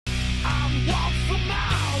walk for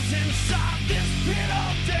miles inside this pit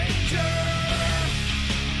of danger.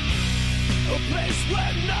 A place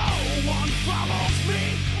where no one follows me.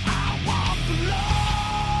 I walk alone.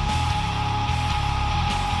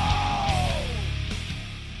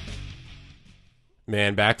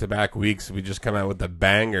 Man, back-to-back weeks, we just come out with the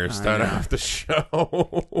bangers, start off the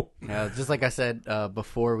show. Yeah, just like I said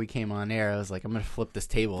before we came on air, I was like, I'm going to flip this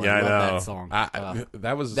table. Yeah, I love I know. that song.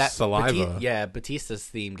 That was Saliva. Batista's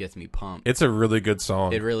theme gets me pumped. It's a really good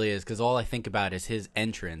song. It really is, because all I think about is his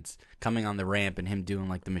entrance, coming on the ramp, and him doing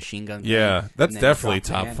like the machine gun thing. Yeah, that's And then definitely drop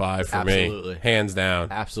the top hand. 5 for Absolutely. me. Hands down.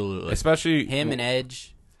 Absolutely. Especially Him and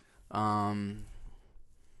Edge. Him,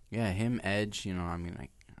 Edge, you know, I mean,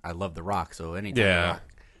 I love The Rock, so anytime The Rock,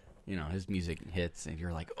 you know, his music hits, and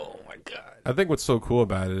you're like, oh my God. I think what's so cool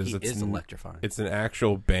about it is He is electrifying. It's an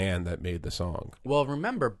actual band that made the song. Well,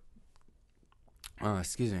 remember,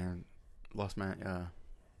 excuse me, I lost my train of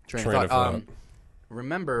Train of thought. thought.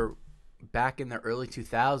 Remember, back in the early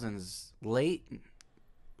 2000s, late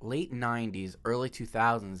 90s, early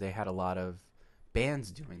 2000s, they had a lot of bands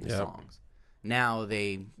doing the songs. Now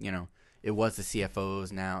they, you know, it was the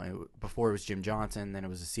CFOs. Before it was Jim Johnson, then it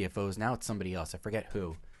was the CFOs. Now it's somebody else. I forget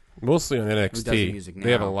who. Mostly on Who does the NXT. music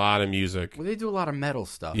They have a now? lot of music. Well, they do a lot of metal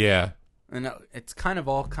stuff. Yeah. And it's kind of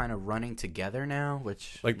all kind of running together now,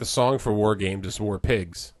 which... Like the song for War Games is War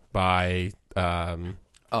Pigs by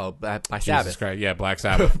by Jesus Sabbath. Christ. Yeah, Black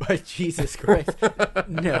Sabbath. By Jesus Christ.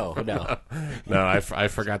 No. No, I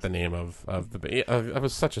forgot the name of the band. I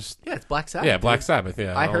was such a... Yeah, it's Black Sabbath. Yeah, Black dude. Sabbath,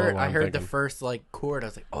 yeah. I don't know heard what I'm the thinking. first like chord. I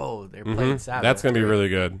was like, oh, they're playing Sabbath. That's going to be great. really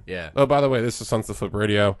good. Yeah. Oh, by the way, this is Sons of Flip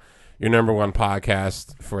Radio, your number one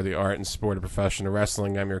podcast for the art and sport of professional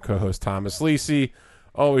wrestling. I'm your co-host, Thomas Lisi.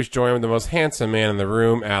 Always joined with the most handsome man in the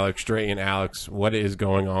room, Alex Drayton. Alex, what is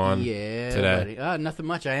going on today? Buddy. Nothing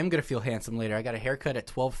much. I am going to feel handsome later. I got a haircut at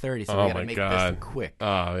 12:30, so we got to make this quick.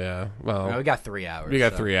 Oh, yeah. Well, We got 3 hours. we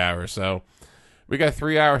got 3 hours, so we got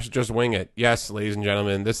 3 hours to just wing it. Yes, ladies and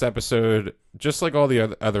gentlemen, this episode, just like all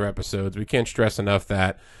the other episodes, we can't stress enough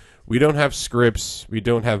that we don't have scripts, we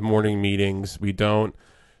don't have morning meetings, we don't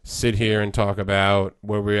sit here and talk about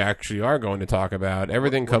what we actually are going to talk about.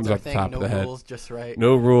 Everything comes off the top of the head. No rules, just right.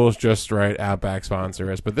 No rules, just right. Outback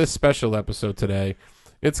sponsor us. But this special episode today,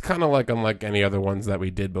 it's kind of like unlike any other ones that we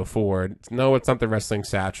did before. No, it's not the Wrestling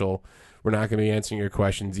Satchel. We're not going to be answering your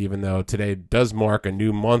questions, even though today does mark a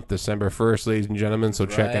new month, December 1st, ladies and gentlemen. So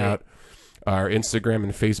check out our Instagram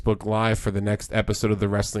and Facebook Live for the next episode of the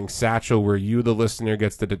Wrestling Satchel, where you, the listener,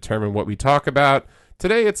 gets to determine what we talk about.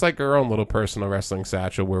 Today, it's like our own little personal Wrestling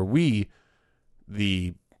Satchel, where we,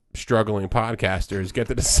 the struggling podcasters, get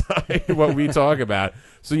to decide what we talk about.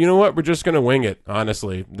 So you know what? We're just going to wing it,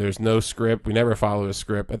 honestly. There's no script. We never follow a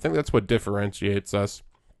script. I think that's what differentiates us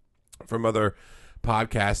from other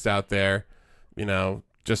podcasts out there, you know,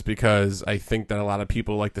 just because I think that a lot of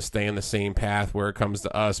people like to stay in the same path. Where it comes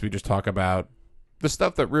to us, we just talk about the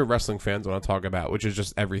stuff that real wrestling fans want to talk about, which is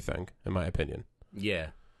just everything, in my opinion. Yeah.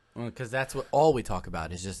 Well, because that's what all we talk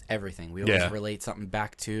about is just everything. We always relate something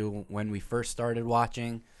back to when we first started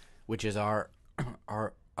watching, which is our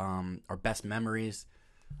best memories,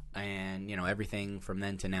 and you know everything from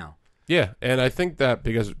then to now. Yeah, and I think that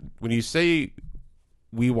because when you say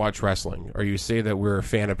we watch wrestling, or you say that we're a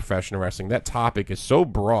fan of professional wrestling, that topic is so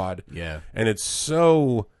broad. Yeah. And it's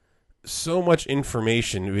so much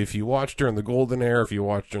information. If you watch during the Golden Era, if you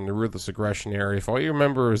watch during the Ruthless Aggression Era, if all you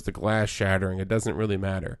remember is the glass shattering, it doesn't really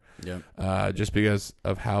matter. Yeah. Just because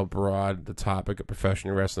of how broad the topic of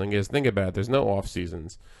professional wrestling is. Think about it. There's no off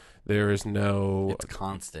seasons. There is no... It's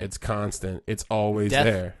constant. It's constant. It's always Death,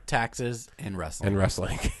 there. taxes, and wrestling. And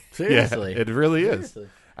wrestling. Seriously. Yeah, it really is. Seriously.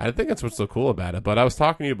 I think that's what's so cool about it. But I was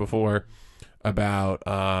talking to you before about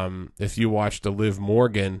if you watched the Liv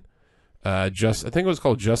Morgan, I think it was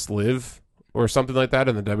called Just Live or something like that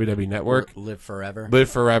in the WWE Network. Live Forever. Live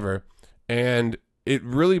Forever. And it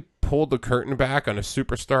really pulled the curtain back on a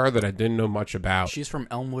superstar that I didn't know much about. She's from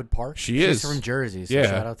Elmwood Park. She's from Jersey, so yeah.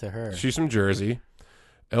 shout out to her. She's from Jersey.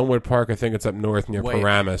 Elmwood Park, I think it's up north near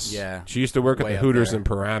Paramus. Yeah. She used to work at Way the up Hooters there. in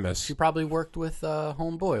Paramus. She probably worked with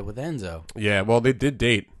Homeboy, with Enzo. Yeah, well, they did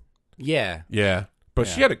date. Yeah. Yeah. But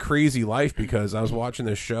Yeah. she had a crazy life because I was watching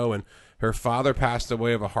this show and her father passed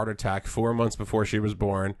away of a heart attack 4 months before she was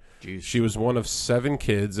born. Jeez. She was one of 7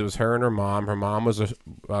 kids. It was her and her mom. Her mom was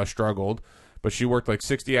struggled, but she worked like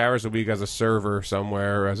 60 hours a week as a server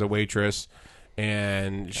somewhere, as a waitress.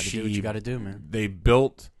 And Gotta do what you gotta do, man. They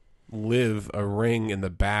built Liv a ring in the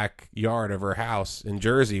backyard of her house in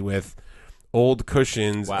Jersey with old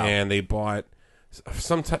cushions, Wow. and they bought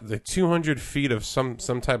some type, like 200 feet of some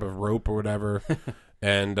type of rope or whatever,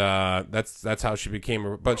 and that's how she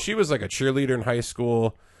became. But she was like a cheerleader in high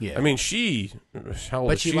school. Yeah. I mean, how old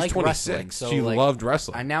But is she she's liked 26. wrestling, so, she like, loved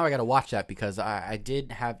wrestling. I now I got to watch that because I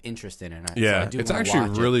did have interest in it. So Yeah, I do it's wanna actually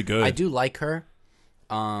watch really it. good. I do like her.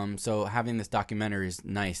 So having this documentary is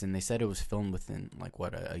nice, and they said it was filmed within like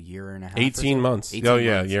what a year and a half. 18 months. 18 Oh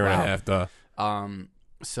yeah, months. year and Wow. a half. Duh.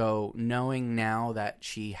 So knowing now that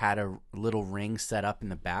she had a little ring set up in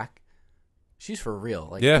the back, she's for real.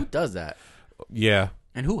 Like, Yeah. who does that? Yeah.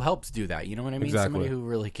 And who helps do that? You know what I mean? Exactly. Somebody who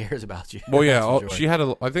really cares about you. Well, yeah. That's for sure. She had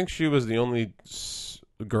I think she was the only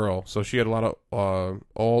girl, so she had a lot of all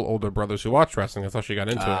older brothers who watched wrestling. That's how she got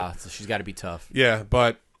into it. So she's got to be tough. Yeah,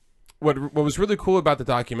 but what was really cool about the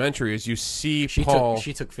documentary is you see She Paul.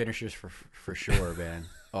 took finishers for sure, man.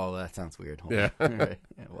 Oh, that sounds weird. Hold Yeah. on. Right.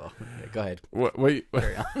 Yeah, well, yeah, go ahead. Wait.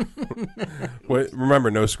 Carry on. Remember,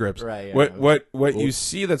 no scripts. Right, yeah. What you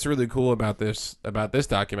see that's really cool about this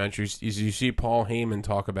documentary is you see Paul Heyman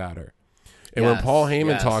talk about her, and when Yes, Paul Heyman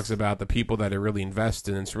yes. talks about the people that are really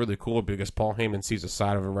invested, it's really cool because Paul Heyman sees a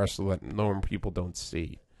side of a wrestler that normal people don't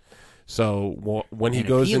see. So when he And if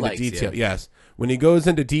goes he into likes detail, you. yes, when he goes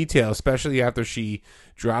into detail, especially after she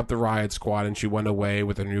dropped the Riot Squad and she went away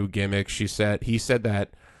with a new gimmick, he said that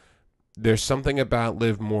there's something about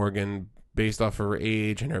Liv Morgan based off her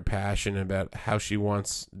age and her passion about how she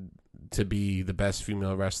wants to be the best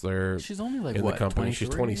female wrestler. She's only like in what? the company. 23? She's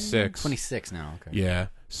 26. 26 now. Okay. Yeah,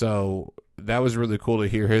 so that was really cool to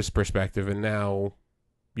hear his perspective, and now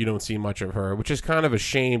you don't see much of her, which is kind of a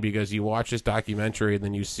shame because you watch this documentary and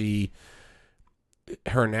then you see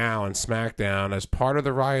her now in SmackDown as part of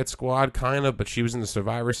the Riot Squad, kind of, but she was in the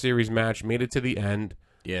Survivor Series match, made it to the end,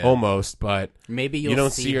 Yeah. almost, but Maybe you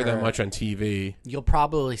don't see her that much on TV. You'll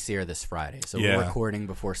probably see her this Friday. So Yeah. we're recording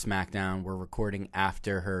before SmackDown. We're recording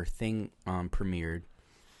after her thing premiered.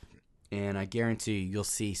 And I guarantee you'll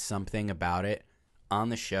see something about it on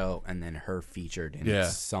the show and then her featured in Yeah.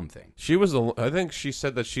 something. She was, I think she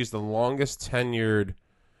said that she's the longest tenured.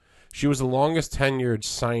 She was the longest tenured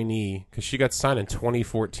signee because she got signed in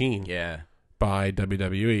 2014 Yeah. by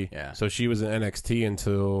WWE. Yeah. So she was in NXT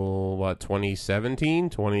until what 2017,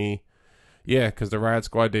 20. Yeah, because the Riot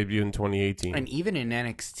Squad debuted in 2018. And even in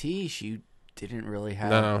NXT, she didn't really have.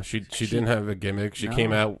 No, she didn't have a gimmick. She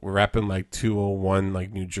came out repping like 201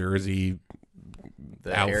 like New Jersey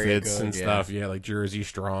the area outfits code, and stuff. Yeah, like Jersey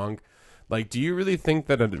Strong. Like, do you really think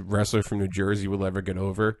that a wrestler from New Jersey will ever get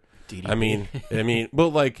over? DDP. I mean, but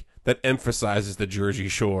like that emphasizes the Jersey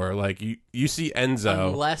Shore. Like you see Enzo.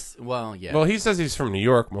 Unless, well, yeah. Well, he says he's from New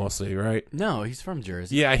York mostly, right? No, he's from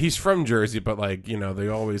Jersey. Yeah, he's from Jersey, but like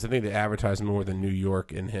I think they advertise more than New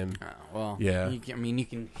York in him. Well, Yeah. you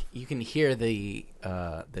can hear the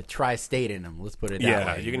tri-state in him. Let's put it that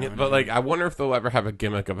Yeah, way. you can. know what But I mean? like, I wonder if they'll ever have a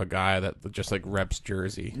gimmick of a guy that just like reps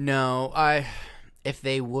Jersey. No, if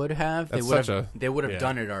they would have, That's such a- they would have yeah.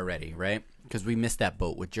 done it already, right? Because we missed that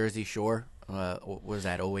boat with Jersey Shore. What was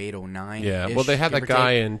that 08, 09? Yeah, well, they had that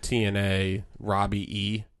guy in TNA, Robbie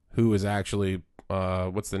E, who was actually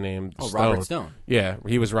what's the name? Oh, Robert Stone. Yeah,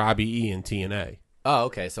 he was Robbie E in TNA. Oh,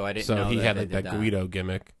 okay. So I didn't know So he that had they like did that Guido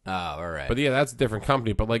gimmick. Oh, all right. But yeah, that's a different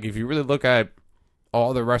company. But like, if you really look at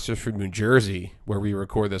all the wrestlers from New Jersey, where we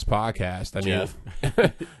record this podcast, I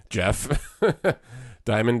mean, Jeff,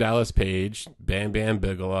 Diamond Dallas Page, Bam Bam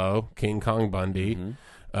Bigelow, King Kong Bundy,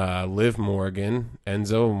 Liv Morgan,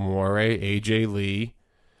 Enzo Amore, AJ Lee.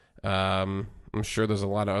 I'm sure there's a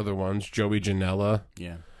lot of other ones. Joey Janela,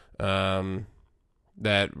 yeah.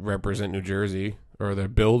 that represent New Jersey, or they're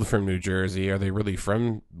billed from New Jersey. Are they really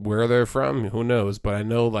from where they're from? Who knows? But I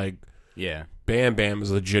know like Yeah. Bam Bam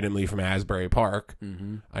is legitimately from Asbury Park.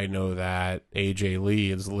 Mm-hmm. I know that AJ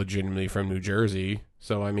Lee is legitimately from New Jersey.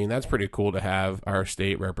 So I mean, that's pretty cool to have our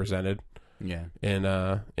state represented Yeah.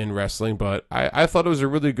 in wrestling. But I thought it was a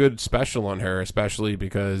really good special on her, especially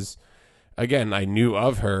because again, I knew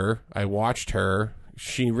of her, I watched her.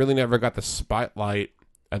 She really never got the spotlight.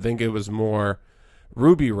 I think it was more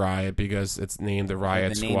Ruby Riot because it's named the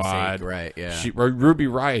Riot The namesake, Squad. right? Yeah. Ruby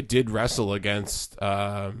Riot did wrestle against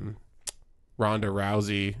Ronda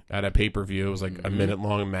Rousey at a pay-per-view. It was like a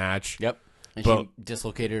minute-long match. Yep. And But- she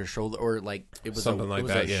dislocated her shoulder, or like it was Something like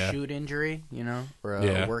that, a yeah. shoot injury, or a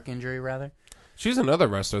Yeah. work injury rather. She's another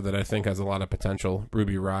wrestler that I think has a lot of potential,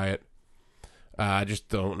 Ruby Riot. I just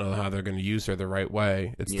don't know how they're going to use her the right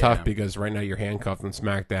way. It's Yeah. tough because right now you're handcuffed on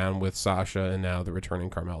SmackDown with Sasha and now the returning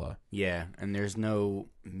Carmella. Yeah, and there's no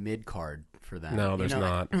mid card for that. No, there's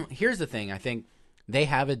not. Here's the thing: I think they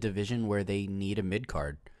have a division where they need a mid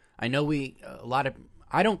card. I know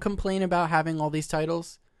I don't complain about having all these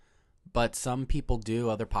titles, but some people do.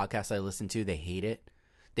 Other podcasts I listen to, they hate it.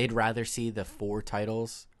 They'd rather see the 4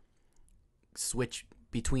 titles switch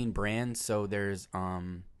between brands, so there's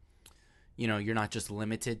you're not just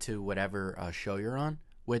limited to whatever show you're on,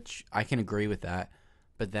 which I can agree with that.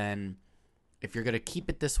 But then if you're going to keep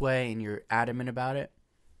it this way and you're adamant about it,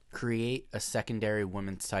 create a secondary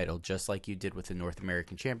women's title just like you did with the North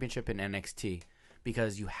American Championship in NXT,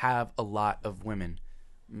 because you have a lot of women.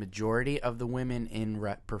 Majority of the women in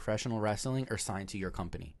professional wrestling are signed to your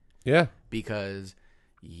company. Yeah. Because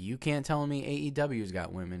you can't tell me AEW's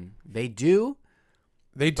got women. They do.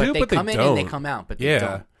 They do, but they but come they in don't. and they come out, but they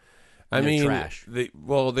don't. I They're mean, trash.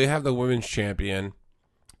 they have the women's champion,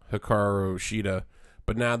 Hikaru Shida,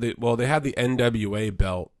 but now they have the NWA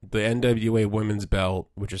belt, the NWA women's belt,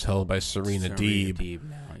 which is held by Serena Deeb.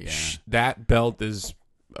 Now, yeah. That belt is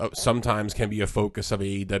sometimes can be a focus of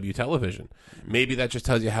AEW television. Maybe that just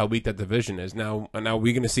tells you how weak that division is. Now are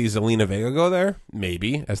we going to see Zelina Vega go there?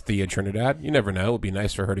 Maybe, as Thea Trinidad. You never know. It would be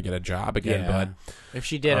nice for her to get a job again. Yeah. But if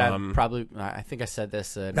she did, I'd probably. I think I said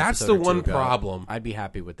this. That's the one problem. I'd be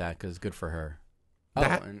happy with that because good for her.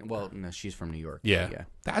 No, she's from New York. Yeah,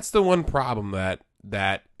 that's the one problem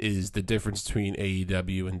that is the difference between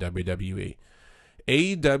AEW and WWE.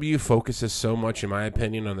 AEW focuses so much, in my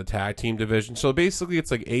opinion, on the tag team division. So basically,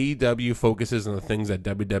 it's like AEW focuses on the things that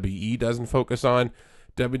WWE doesn't focus on.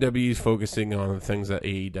 WWE is focusing on the things that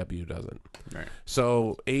AEW doesn't. Right.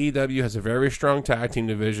 So AEW has a very strong tag team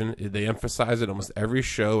division. They emphasize it almost every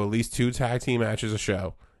show, at least 2 tag team matches a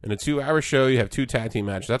show. In a 2-hour show, you have 2 tag team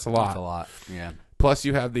matches. That's a lot. That's a lot, yeah. Plus,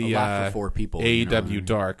 you have the a lot for 4 people, AEW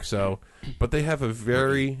Dark. So, but they have a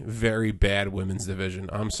very, very bad women's division.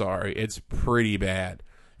 I'm sorry, it's pretty bad.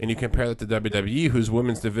 And you compare that to WWE, whose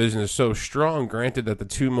women's division is so strong. Granted that the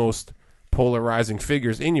 2 most polarizing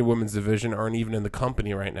figures in your women's division aren't even in the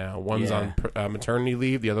company right now. One's on maternity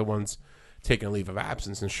leave, the other one's taking a leave of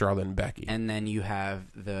absence, in Charlotte and Becky. And then you have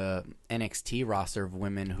the NXT roster of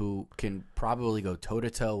women who can probably go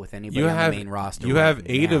toe-to-toe with anybody on the main roster. You have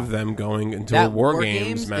 8 of them going into a War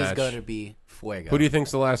Games match. Is going to be fuego. Who do you think's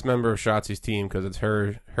the last member of Shotzi's team? Because it's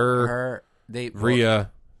her, Rhea,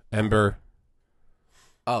 Ember.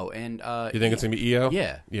 Oh, and you think it's gonna be Io?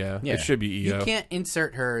 Yeah. It should be Io. You can't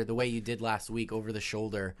insert her the way you did last week over the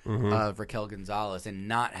shoulder of Raquel Gonzalez and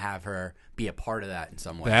not have her be a part of that in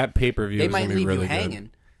some way. That pay-per-view they is might gonna be leave really you hanging.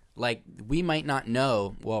 good. Like, we might not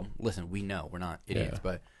know. Well, listen, we know we're not idiots,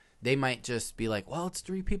 but they might just be like, "Well, it's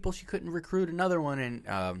 3 people. She couldn't recruit another one,"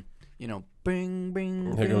 and bing,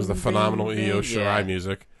 bing. Here goes the phenomenal Io Shirai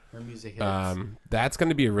music. Her music hits. That's going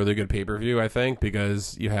to be a really good pay-per-view, I think,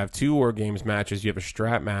 because you have 2 War Games matches. You have a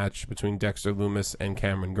strap match between Dexter Lumis and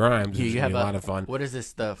Cameron Grimes, which is going to be a lot of fun. What is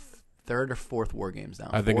this, the 3rd or 4th War Games now?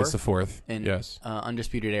 I think it's the 4th, and, yes.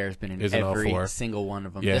 Undisputed Era has been in all every 4. single one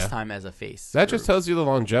of them, Yeah. this time as a face. That just tells you the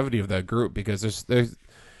longevity of that group, because there's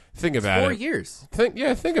think about it. 4 years. Think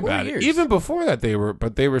about years. it. Even before that,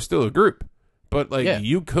 they were still a group. But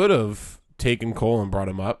you could have taken Cole and brought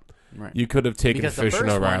him up. Right. You could have taken Because Fish and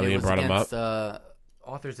O'Reilly and brought him up.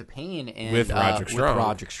 Authors of Pain and With Roderick Strong. With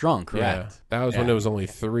Roderick Strong, correct. Yeah. That was when there was only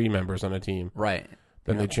 3 members on a team. Right.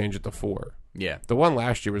 Then they changed it to 4. Yeah. The one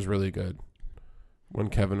last year was really good when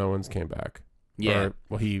Kevin Owens came back. Yeah.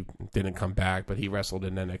 He didn't come back, but he wrestled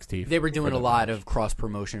in NXT. They were doing a lot of cross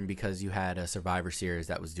promotion because you had a Survivor Series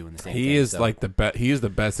that was doing the same thing. He is like he is the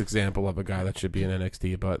best example of a guy that should be in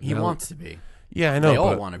NXT, but he wants to be. Yeah, I know. They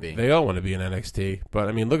all want to be. They all want to be in NXT, but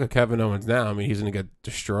I mean, look at Kevin Owens now. I mean, he's going to get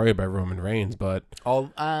destroyed by Roman Reigns, but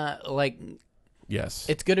yes,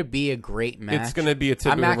 it's going to be a great match. It's going to be a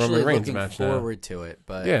typical Roman Reigns match. I'm actually looking forward to it,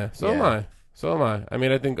 but so am I. So am I. I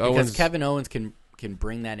mean, I think because Kevin Owens can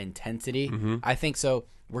bring that intensity. Mm-hmm. I think so.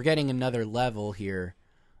 We're getting another level here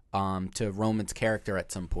to Roman's character at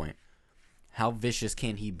some point. How vicious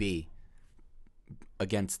can he be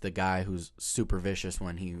against the guy who's super vicious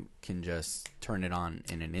when he can just turn it on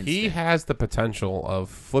in an instant? He has the potential of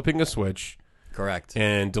flipping a switch. Correct.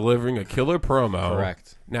 And delivering a killer promo.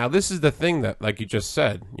 Correct. Now, this is the thing that, like you just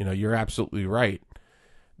said, you're absolutely right.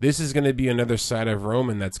 This is going to be another side of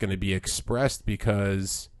Roman that's going to be expressed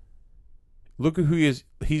because look at who he is.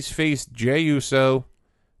 He's faced Jey Uso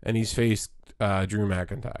and he's faced Drew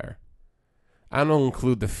McIntyre. I don't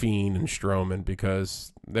include The Fiend and Strowman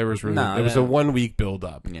because there was a 1 week build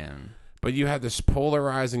up. Yeah. But you have this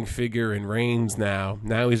polarizing figure in Reigns now.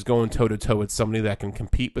 Now he's going toe to toe with somebody that can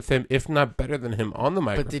compete with him, if not better than him, on the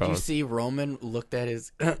microphone. But did you see Roman looked at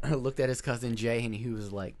his cousin Jay and he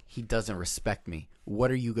was like, "He doesn't respect me. What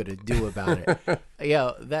are you gonna do about it?"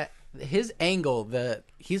 That his angle,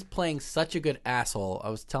 he's playing such a good asshole. I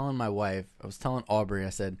was telling Aubrey, I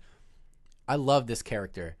said, I love this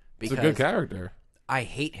character. It's a good character. I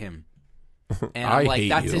hate him. And I I'm like, hate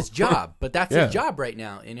that's you. his job. But that's Yeah. his job right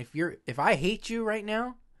now. And if I hate you right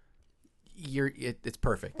now, it's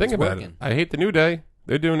perfect. Think it's about working. it. I hate the New Day.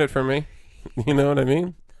 They're doing it for me. You know what I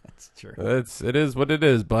mean? That's true. It is what it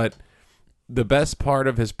is. But the best part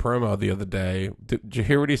of his promo the other day, did you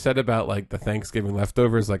hear what he said about like the Thanksgiving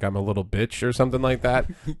leftovers? Like I'm a little bitch or something like that.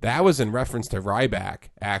 That was in reference to Ryback.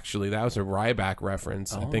 Actually, that was a Ryback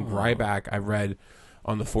reference. I think Ryback. I read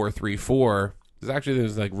on the 434.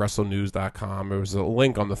 There's like WrestleNews.com. There was a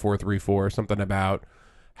link on the 434, something about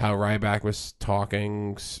how Ryback was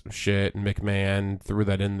talking shit, and McMahon threw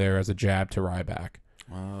that in there as a jab to Ryback.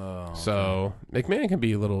 Oh. So McMahon can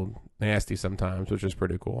be a little nasty sometimes, which is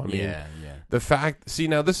pretty cool. I mean, yeah. the fact, see,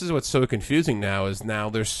 now this is what's so confusing now is now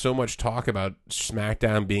there's so much talk about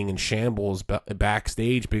SmackDown being in shambles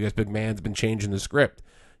backstage because McMahon's been changing the script.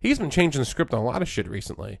 He's been changing the script on a lot of shit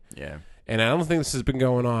recently. Yeah. And I don't think this has been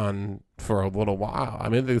going on for a little while. I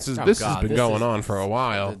mean, this has been going on for a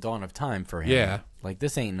while. The dawn of time for him. Yeah. Like,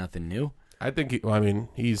 this ain't nothing new. I think,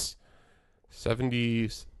 he's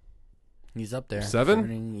 70s. He's up there.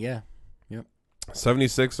 7? Yeah.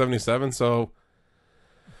 76, 77, so...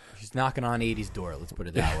 He's knocking on 80's door, let's put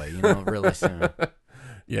it that way. You know, really soon.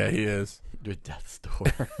 Yeah, he is. Your death's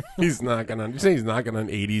door. He's knocking on... You say he's knocking on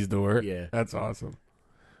 80's door? Yeah. That's awesome.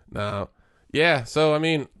 No. Yeah, so, I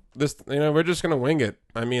mean... This, we're just gonna wing it.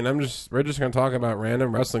 I mean, we're just gonna talk about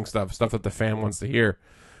random wrestling stuff that the fan wants to hear.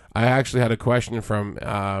 I actually had a question from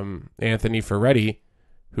Anthony Ferretti,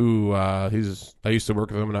 who I used to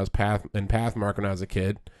work with him when I was in Pathmark when I was a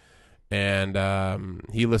kid, and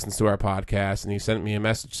he listens to our podcast, and he sent me a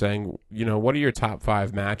message saying, what are your top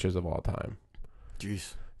 5 matches of all time?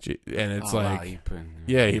 Jeez. And it's wow, he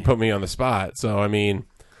put me on the spot. So I mean.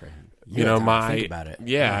 Think about it.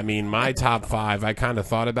 Yeah, I mean, my top 5, I kind of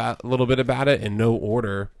thought about a little bit about it in no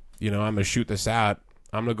order. I'm going to shoot this out.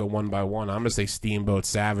 I'm going to go one by one. I'm going to say Steamboat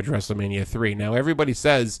Savage WrestleMania 3. Now, everybody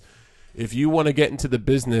says if you want to get into the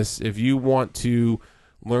business, if you want to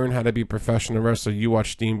learn how to be a professional wrestler, you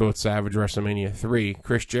watch Steamboat Savage WrestleMania 3.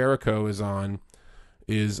 Chris Jericho is on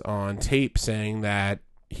tape saying that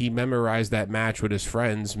he memorized that match with his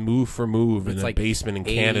friends, move for move, in a basement in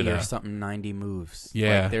Canada. Or something, 90 moves.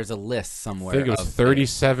 Yeah. Like, there's a list somewhere. I think it was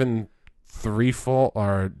 37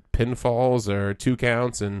 pinfalls or 2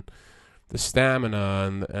 counts, and the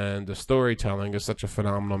stamina and the storytelling is such a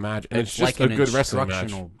phenomenal match. And it's just like a good wrestling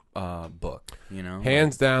match. Book,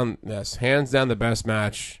 Hands down the best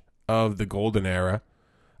match of the golden era.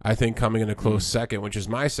 I think coming in a close second, which is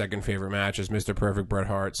my second favorite match, is Mr. Perfect Bret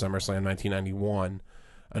Hart, SummerSlam 1991.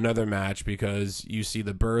 Another match because you see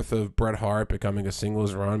the birth of Bret Hart becoming a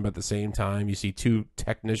singles run, but at the same time you see 2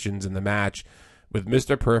 technicians in the match with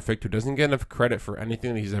Mr. Perfect, who doesn't get enough credit for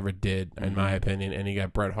anything that he's ever did, in my opinion, and you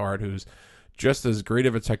got Bret Hart, who's just as great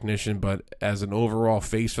of a technician, but as an overall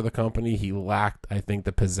face for the company, he lacked, I think,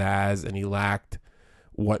 the pizzazz, and he lacked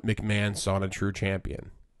what McMahon saw in a true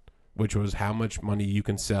champion, which was how much money you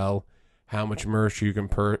can sell, how much merch you can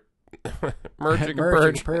merch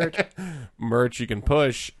you can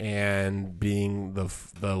push, and being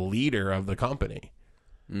the leader of the company,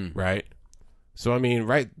 right? So I mean,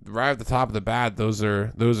 right at the top of the bat, those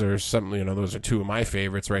are something, those are 2 of my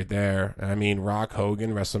favorites right there. I mean, Rock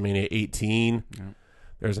Hogan, WrestleMania 18. Yeah.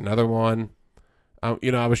 There's another one. I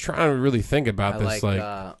was trying to really think about this,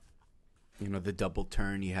 the double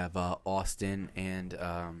turn. You have Austin and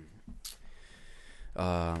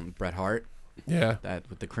Bret Hart. Yeah, that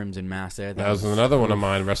with the Crimson Mass there. That was another one of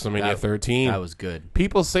mine, WrestleMania 13. That was good.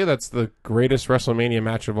 People say that's the greatest WrestleMania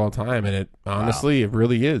match of all time, and it honestly, it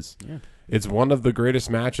really is. Yeah. It's one of the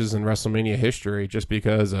greatest matches in WrestleMania history just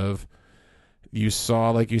because of, you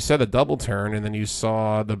saw, like you said, a double turn, and then you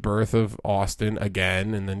saw the birth of Austin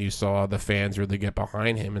again, and then you saw the fans really get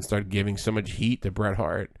behind him and start giving so much heat to Bret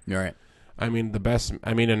Hart. All right. I mean,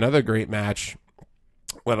 another great match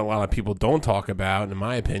what a lot of people don't talk about, in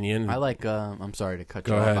my opinion. I like, I'm sorry to cut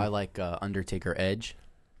you off. I like Undertaker Edge.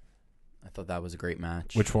 I thought that was a great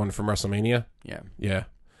match. Which one, from WrestleMania? Yeah. Yeah.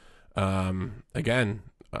 Again,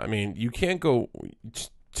 I mean, you can't go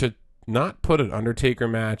to not put an Undertaker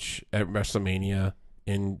match at WrestleMania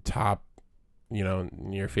in top,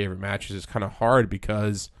 in your favorite matches is kind of hard,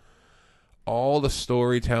 because all the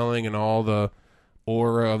storytelling and all the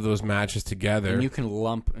aura of those matches together. And you can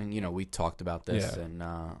lump, and we talked about this and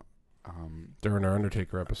during our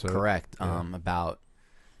Undertaker episode. Correct. About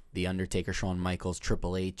the Undertaker, Shawn Michaels,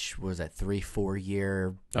 Triple H was that 3-4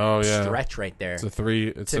 year stretch right there.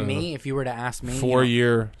 It's to me, if you were to ask me,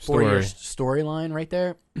 4-year storyline right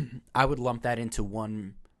there, I would lump that into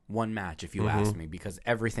one match if you asked me, because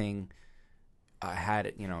everything had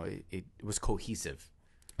it was cohesive.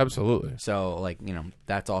 Absolutely. So, like, you know,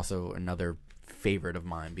 that's also another favorite of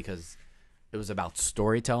mine because it was about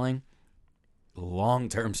storytelling,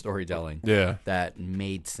 long-term storytelling Yeah. that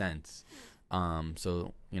made sense.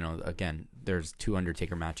 So, you know, again, there's 2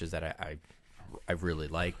 Undertaker matches that I really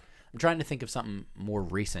like. I'm trying to think of something more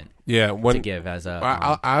recent Yeah. to give as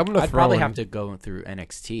a. I'm going to I'd throw probably in, have to go through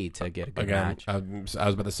NXT to get a good again, match. I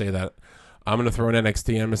was about to say that. I'm going to throw in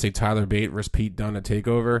NXT. I'm going to say Tyler Bate versus Pete Dunne at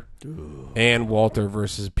TakeOver. And Walter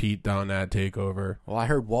versus Pete Dunne at TakeOver. Well, I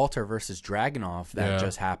heard Walter versus Dragunov that Yeah.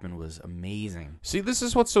 just happened was amazing. See, this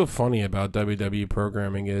is what's so funny about WWE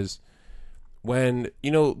programming is when, you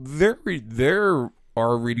know, they're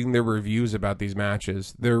are reading their reviews about these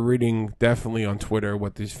matches. They're reading definitely on Twitter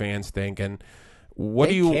what these fans think, and what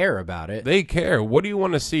They do you care about it. They care. What do you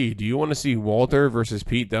want to see? Do you want to see Walter versus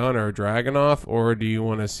Pete Dunne or Dragunov, or do you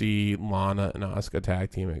want to see Lana and Asuka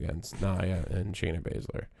tag team against Nia and Shayna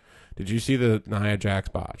Baszler? Did you see the Nia Jax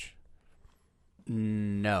botch?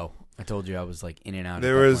 No, I told you I was like in and out.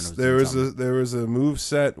 There was a move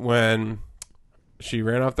set when she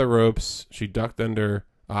ran off the ropes. She ducked under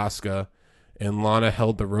Asuka, and Lana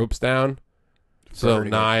held the ropes down. So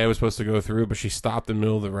Nia was supposed to go through, but she stopped in the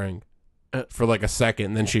middle of the ring for like a second,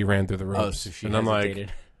 and then she ran through the ropes. Oh, so she and hesitated. I'm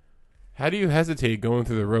like, how do you hesitate going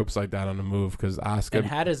through the ropes like that on a move? Because Asuka. And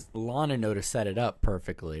how does Lana know to set it up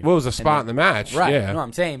perfectly? Well, it was a spot in the match. Right. Yeah. No,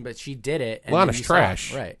 I'm saying, but she did it. And Lana's then you saw it.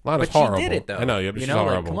 trash. Right. Lana's but horrible. she did it, though. I know, yeah, but you she's know,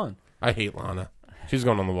 horrible. Like, come on. I hate Lana. She's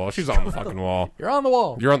going on the wall. She's on the fucking wall. You're on the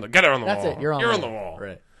wall. Get her on the That's wall. it. You're on the wall.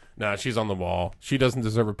 Right. No, she's on the wall. She doesn't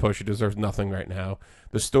deserve a push. She deserves nothing right now.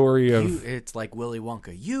 The story of It's like Willy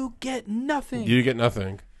Wonka. You get nothing. you get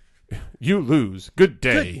nothing. You lose. Good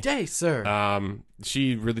day. Good day, sir.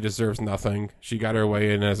 She really deserves nothing. She got her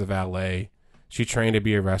way in as a valet. She trained to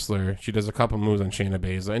be a wrestler. She does a couple moves on Shayna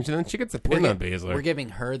Baszler, and then she gets a pin on Baszler. We're giving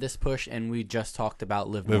her this push, and we just talked about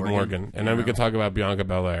Liv Morgan. And then we can talk about Bianca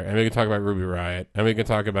Belair, and we can talk about Ruby Riott, and we can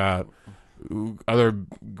talk about other,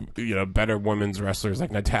 you know, better women's wrestlers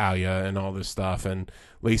like Natalya and all this stuff, and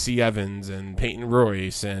Lacey Evans and Peyton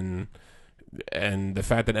Royce, and the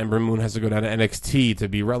fact that Ember Moon has to go down to NXT to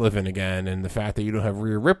be relevant again, and the fact that you don't have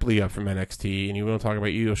Rhea Ripley up from NXT, and you don't talk about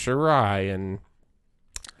Io Shirai, and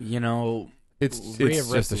You know, it's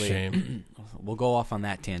just a shame. We'll go off on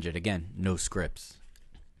that tangent again. No scripts.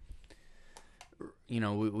 You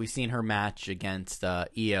know, we seen her match against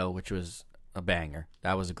Io, which was a banger.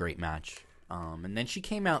 That was a great match. And then she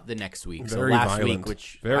came out the next week, so Very last violent. week,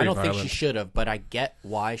 which Very I don't think violent. she should have, but I get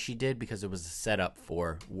why she did because it was a setup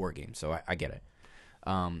for War Games, so I get it.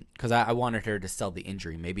 Because I wanted her to sell the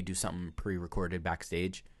injury, maybe do something pre-recorded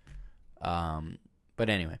backstage. But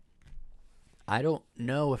anyway, I don't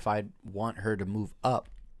know if I'd want her to move up,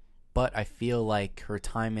 but I feel like her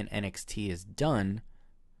time in NXT is done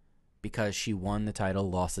because she won the title,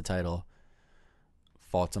 lost the title,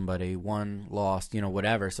 fought somebody, won, lost, you know,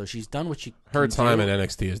 whatever. So she's done what she Her can time do. in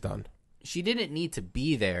NXT is done. She didn't need to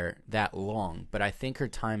be there that long, but I think her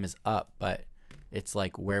time is up. But it's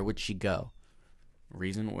like, where would she go?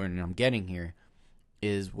 Reason when I'm getting here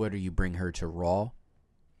is, what do you bring her to Raw?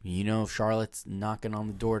 You know, if Charlotte's knocking on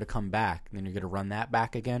the door to come back, then you're going to run that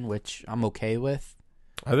back again, which I'm okay with.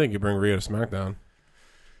 I think you bring Rhea to SmackDown.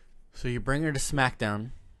 So you bring her to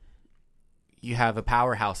SmackDown. You have a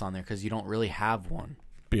powerhouse on there because you don't really have one.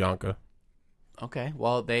 Bianca. Okay,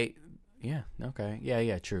 well,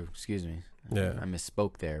 yeah, true. Excuse me. Yeah. I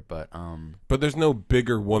misspoke there, but But there's no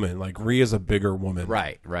bigger woman. Like, Rhea's a bigger woman.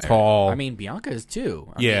 right. Tall. I mean, Bianca is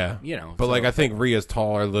too. I Yeah. mean, you know. But, so- like, I think Rhea's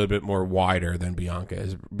taller, a little bit more wider than Bianca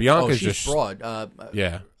is. Bianca's she's just... broad.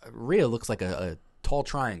 Yeah. Rhea looks like a tall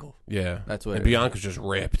triangle. Yeah. That's what And it is. Bianca's just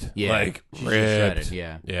ripped. Yeah, Like, she's just ripped. shredded,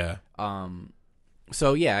 yeah. Yeah.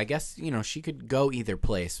 So yeah, I guess, you know, she could go either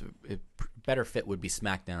place. Better fit would be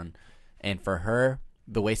SmackDown, and for her,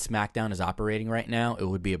 the way SmackDown is operating right now, it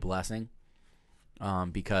would be a blessing,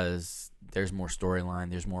 because there's more storyline,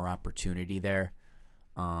 there's more opportunity there,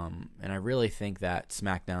 and I really think that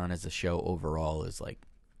SmackDown as a show overall is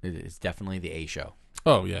definitely the A show,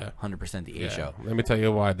 Oh, yeah. 100% the A Yeah. show. Let me tell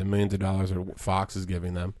you why. The millions of dollars that Fox is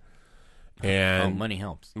giving them. And Money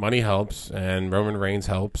helps. money helps, and Roman Reigns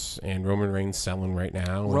helps, and Roman Reigns selling right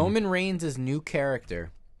now. and- Roman Reigns' new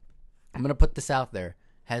character, I'm going to put this out there,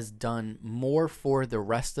 has done more for the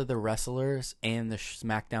rest of the wrestlers and the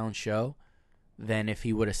SmackDown show than if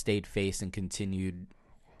he would have stayed face and continued.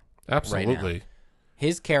 Absolutely.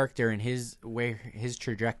 His character and his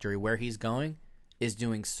trajectory, where he's going, is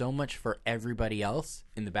doing so much for everybody else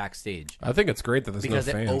in the backstage. I think it's great that there's Because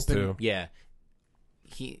no it fans, opened, too. yeah.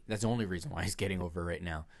 That's the only reason why he's getting over right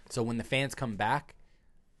now. So when the fans come back,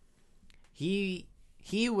 he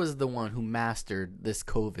he was the one who mastered this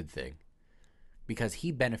COVID thing because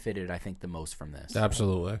he benefited, I think, the most from this.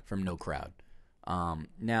 Absolutely. From no crowd.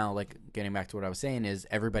 Now, like, getting back to what I was saying is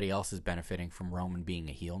everybody else is benefiting from Roman being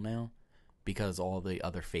a heel now because all the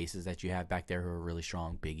other faces that you have back there who are really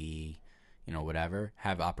strong, Big E, whatever,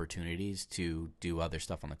 have opportunities to do other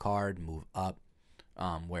stuff on the card, move up.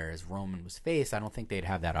 Whereas Roman was face, I don't think they'd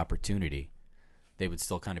have that opportunity. They would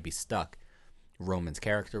still kind of be stuck. Roman's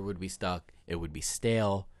character would be stuck. It would be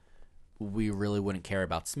stale. We really wouldn't care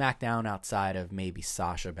about SmackDown outside of maybe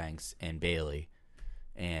Sasha Banks and Bayley.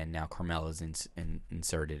 And now Carmella's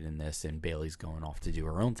inserted in this, and Bayley's going off to do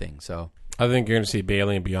her own thing. So I think you're going to see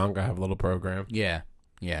Bayley and Bianca have a little program. Yeah.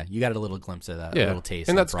 You got a little glimpse of that, a little taste.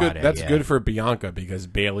 And that's Friday. good. That's good for Bianca because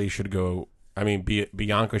Bayley should go. I mean,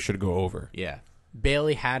 Bianca should go over. Yeah.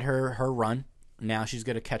 Bayley had her run. Now she's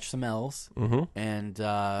going to catch some L's, and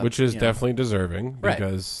which is definitely deserving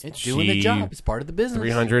because it's doing the job. It's part of the business.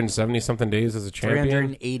 370 something days as a champion.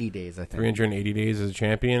 380 days, I think. 380 days as a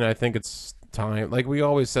champion. I think it's time. Like we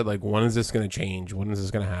always said, like when is this going to change? When is this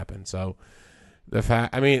going to happen? So the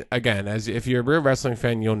fact, I mean, again, if you're a real wrestling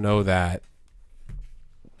fan, you'll know that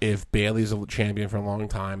if Bayley's a champion for a long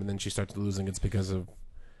time and then she starts losing, it's because of.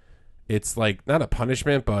 It's like not a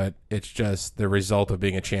punishment, but it's just the result of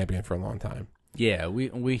being a champion for a long time. Yeah,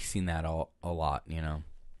 we've seen that a lot,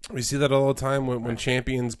 We see that all the time when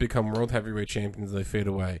champions become world heavyweight champions, they fade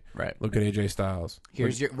away. Right. Look at AJ Styles.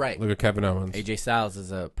 Look at Kevin Owens. AJ Styles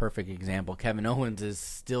is a perfect example. Kevin Owens is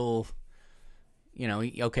still,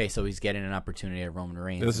 okay, so he's getting an opportunity at Roman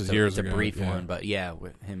Reigns. This is years ago. It's a brief one, but yeah,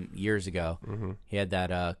 with him years ago, he had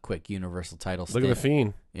that quick Universal title stint. Look at The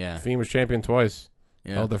Fiend. Yeah. The Fiend was champion twice.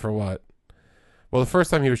 Yeah. Held it for what? Well, the first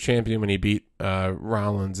time he was champion when he beat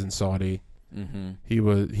Rollins in Saudi.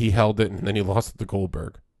 He held it and then he lost it to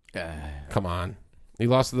Goldberg. Come on. He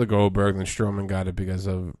lost it to Goldberg, then Strowman got it because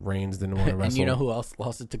of Reigns didn't want to wrestle. And you know who else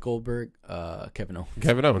lost it to Goldberg? Kevin Owens.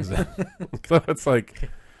 Kevin Owens. So it's like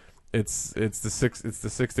it's the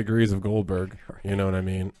 6 degrees of Goldberg. You know what I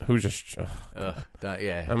mean? Who's just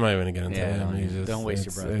yeah. I'm not even gonna get into him. He's just, don't waste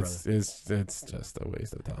your breath, brother. It's just a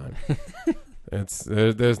waste of time.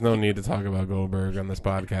 There's no need to talk about Goldberg on this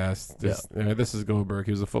podcast. This is Goldberg.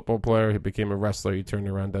 He was a football player. He became a wrestler. He turned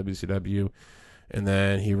around WCW, and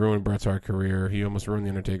then he ruined Bret Hart's career. He almost ruined The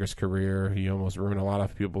Undertaker's career. He almost ruined a lot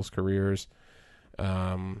of people's careers.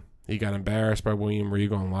 He got embarrassed by William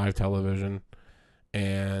Regal on live television,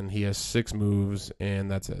 and he has 6 moves, and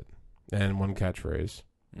that's it, and 1 catchphrase.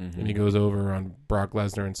 And he goes over on Brock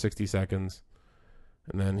Lesnar in 60 seconds.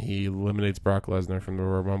 And then he eliminates Brock Lesnar from the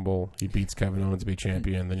Royal Rumble. He beats Kevin Owens to be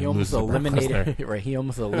champion. Then he loses to Brock Lesnar. Right, he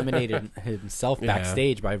almost eliminated himself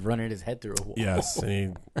backstage by running his head through a wall. Yes,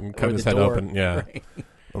 and he cut his head open. Yeah, right.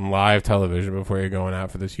 On live television before you're going out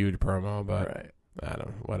for this huge promo. But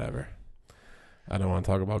whatever. I don't want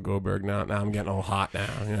to talk about Goldberg now. Now I'm getting all hot now.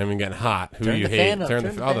 I'm getting hot. Who do you hate? Turn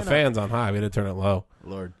the fans on high. We had to turn it low.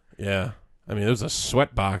 Lord. Yeah. I mean, there was a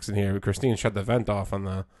sweat box in here. Christine shut the vent off on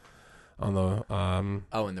the in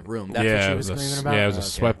the room. That's what she was screaming about? Yeah, it was a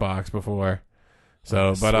sweat box before.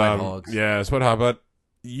 So, but sweat hog. But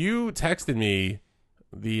you texted me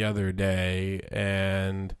the other day,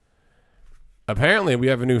 and apparently we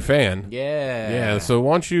have a new fan. Yeah. So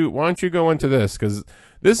why don't you go into this, because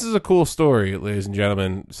this is a cool story, ladies and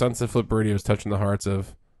gentlemen. Sunset Flip Radio is touching the hearts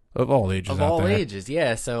of all ages. Of all ages,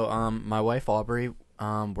 yeah. So my wife Aubrey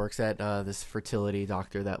works at this fertility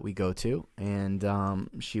doctor that we go to, and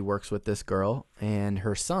she works with this girl, and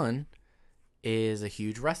her son is a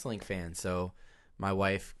huge wrestling fan. So my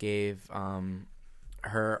wife gave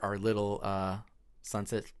her our little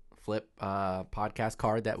Sunset Flip podcast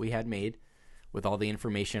card that we had made with all the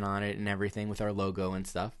information on it and everything, with our logo and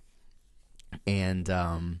stuff. And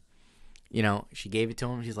she gave it to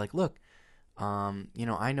him. She's like, look,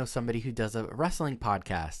 I know somebody who does a wrestling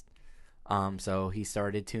podcast. So he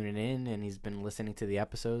started tuning in, and he's been listening to the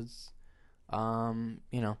episodes, and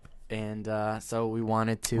so we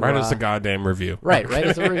wanted to write us a goddamn review. Right, write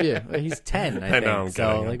us a review. He's 10, I think. know, I'm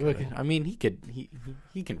so kidding, look, I mean, he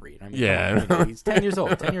can read. I mean, yeah, he's 10 years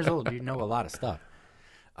old. 10 years old, you know a lot of stuff.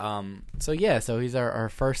 So he's our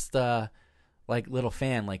first little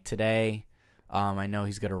fan. Like today, I know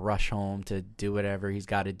he's gonna rush home to do whatever he's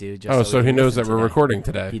got to do. So he knows that we're recording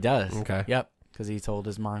today. He does. Okay. Yep. Because he told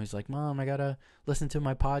his mom, he's like, Mom, I gotta listen to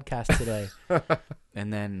my podcast today.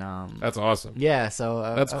 And then that's awesome. Yeah,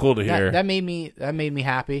 so that's cool to hear. That made me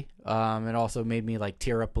happy. It also made me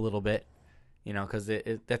tear up a little bit, because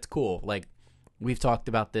that's cool. Like, we've talked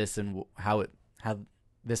about this and how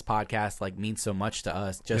this podcast means so much to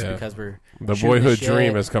us, just because we're the boyhood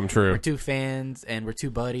dream has come true. We're 2 fans and we're 2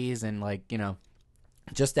 buddies, and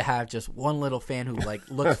just to have just one little fan who like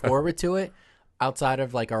looks forward to it outside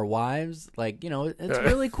of like our wives, like, you know, it's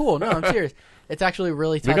really cool. No, I'm serious. It's actually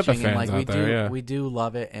really We got the touching, and like fans out there, yeah. we do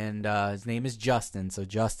love it. And his name is Justin. So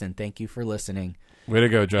Justin, thank you for listening. Way to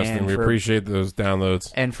go, Justin. And We appreciate those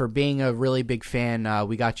downloads. And for being a really big fan,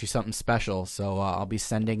 we got you something special. So I'll be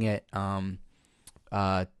sending it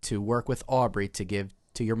to work with Aubrey to give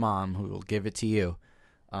to your mom, who will give it to you.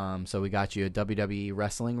 So we got you a WWE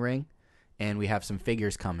wrestling ring, and we have some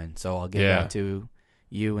figures coming. So I'll give that to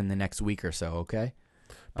you in the next week or so, okay?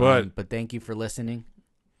 But thank you for listening,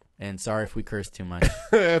 and sorry if we cursed too much.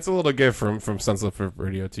 It's a little gift from Sunset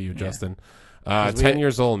Radio to you, Justin. 10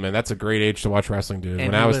 years old, man. That's a great age to watch wrestling, dude.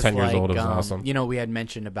 When I was 10 years old, it was awesome. You know, we had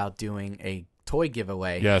mentioned about doing a toy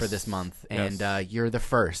giveaway for this month, and you're the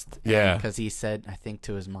first. Yeah. Because he said, I think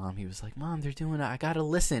to his mom, he was like, Mom, they're doing I got to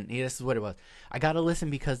listen. This is what it was. I got to listen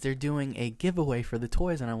because they're doing a giveaway for the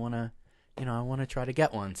toys, and I want to, I want to try to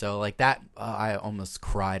get one. So, like that, I almost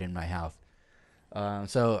cried in my house.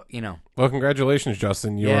 So, Well, congratulations,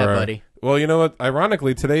 Justin. Buddy. Well, you know what?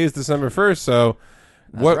 Ironically, today is December 1st, so...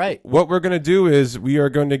 That's right. What we're going to do is we are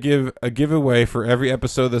going to give a giveaway for every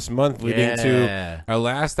episode this month leading to our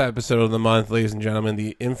last episode of the month, ladies and gentlemen,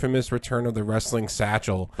 the infamous return of the wrestling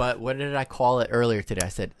satchel. But what did I call it earlier today? I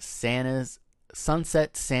said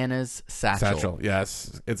Sunset Santa's Satchel.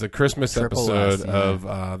 Yes. It's a Christmas episode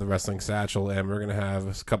of the wrestling satchel, and we're going to have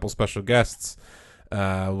a couple special guests.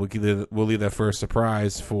 We'll leave that for a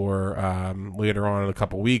surprise for later on in a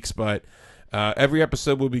couple weeks, but... every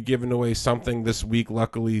episode will be giving away something this week.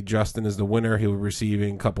 Luckily, Justin is the winner. He'll be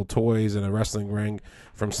receiving a couple toys and a wrestling ring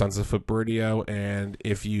from Sons of Foot Radio. And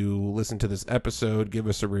if you listen to this episode, give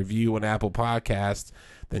us a review on Apple Podcasts,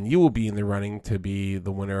 then you will be in the running to be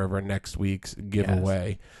the winner of our next week's giveaway.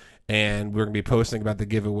 Yes. And we're going to be posting about the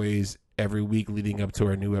giveaways every week leading up to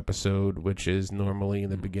our new episode, which is normally in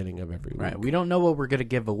the beginning of every week. Right. We don't know what we're going to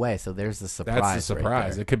give away, so there's the surprise. That's the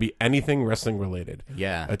surprise. Right, it could be anything wrestling related.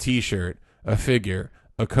 Yeah. A T-shirt, a figure,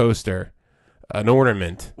 a coaster, an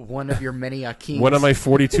ornament. One of your many Akeems. One of my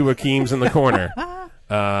 42 Akeems in the corner.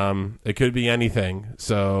 It could be anything.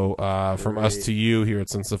 So from us to you here at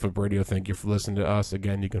Sunset Radio, thank you for listening to us.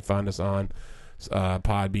 Again, you can find us on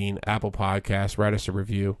Podbean, Apple Podcasts. Write us a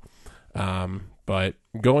review. But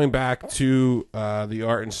going back to the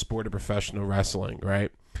art and sport of professional wrestling,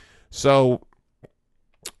 right? So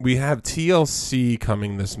we have TLC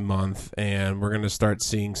coming this month, and we're going to start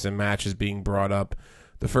seeing some matches being brought up.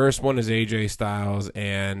 The first one is AJ Styles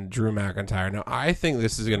and Drew McIntyre. Now, I think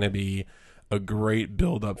this is going to be a great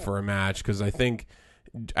build-up for a match because I think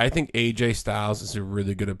AJ Styles is a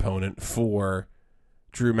really good opponent for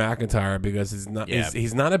Drew McIntyre because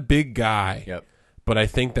he's not a big guy. Yep. But I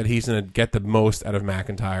think that he's going to get the most out of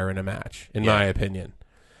McIntyre in a match, in my opinion.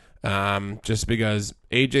 Just because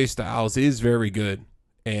AJ Styles is very good.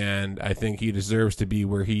 And I think he deserves to be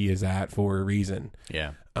where he is at for a reason.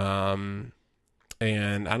 Yeah. And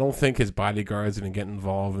I don't think his bodyguard's going to get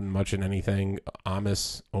involved in much in anything.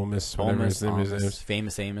 Omis, whatever his name is.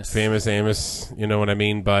 Famous Amos, you know what I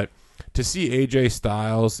mean? But to see AJ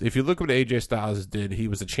Styles, if you look at what AJ Styles did, he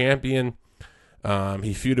was a champion.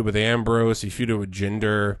 He feuded with Ambrose. He feuded with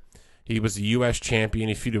Jinder. He was a U.S. champion.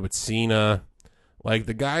 He feuded with Cena. Like,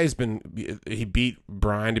 the guy's he beat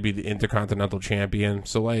Bryan to be the Intercontinental Champion.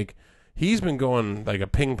 So, like, he's been going like a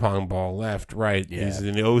ping pong ball left, right. Yeah. He's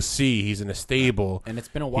in the OC. He's in a stable. And it's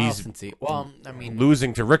been a while since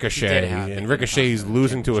losing to Ricochet. And Ricochet's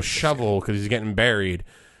losing to a shovel because he's getting buried.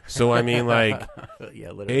 So, I mean, like,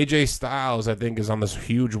 AJ Styles, I think, is on this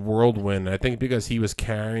huge whirlwind. I think because he was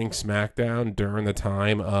carrying SmackDown during the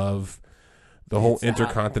time of the whole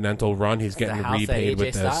Intercontinental run, he's getting repaid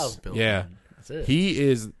with this. Yeah. He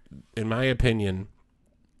is, in my opinion,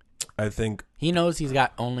 I think he knows he's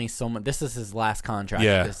got only so much. This is his last contract.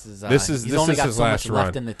 Yeah, this is his last much run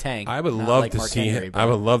left in the tank. I would love to see him. I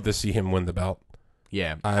would love to see him win the belt.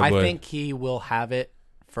 Yeah, I think he will have it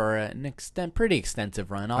for an pretty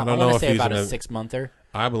extensive run. I want to say about a 6-monther.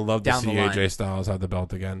 I would love to see AJ Styles have the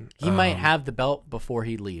belt again. He might have the belt before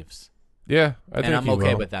he leaves. Yeah, I think I'm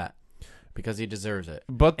okay with that. Because he deserves it.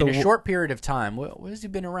 But in a short period of time, what has he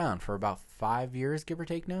been around for? About 5 years, give or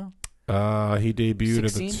take now? He debuted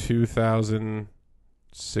at the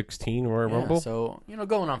 2016 Royal Rumble. So,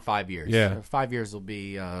 going on 5 years. Yeah. 5 years will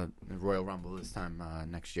be the Royal Rumble this time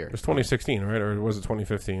next year. It was 2016, right? Or was it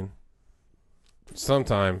 2015?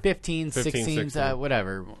 Sometime. 15, 16,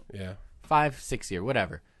 whatever. Yeah. 5, 6 year,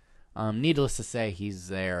 whatever. Needless to say, he's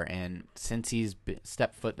there. And since he's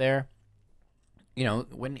stepped foot there,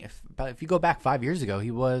 if you go back 5 years ago,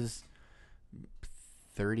 he was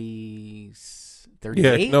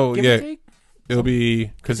 38. It'll be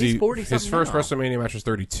because he's his 40-something first now. WrestleMania match was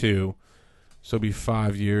 32, so it'll be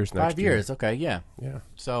 5 years next 5 year. years. Okay, yeah. Yeah.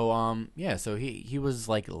 So so he was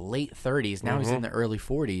like late 30s. Now he's in the early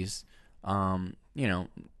 40s.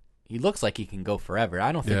 He looks like he can go forever.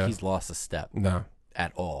 I don't think he's lost a step No,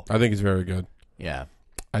 at all. I think he's very good. Yeah.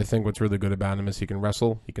 I think what's really good about him is he can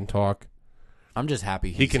wrestle, he can talk, I'm just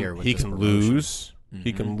happy he he's here with he this can promotion. lose,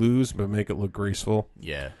 he can lose, but make it look graceful.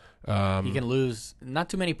 Yeah. Um, He can lose. Not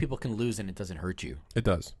too many people can lose and it doesn't hurt you. It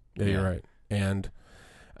does. Yeah, Yeah. you're right. And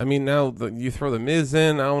I mean, now you throw the Miz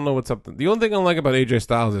in. I don't know what's up. The only thing I like about AJ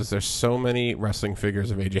Styles is there's so many wrestling figures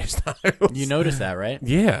of AJ Styles. You notice that, right?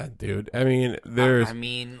 Yeah, dude. I mean, there's. I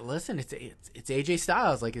mean, listen, it's AJ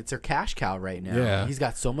Styles. Like, it's their cash cow right now. Yeah. He's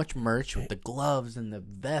got so much merch with the gloves and the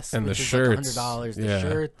vests And the which is shirts. like $100. The Yeah.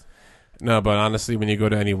 shirts. No, but honestly, when you go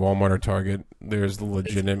to any Walmart or Target, there's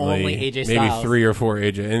legitimately only AJ maybe Styles. 3 or 4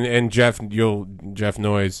 AJ. And Jeff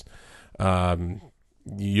Noyes,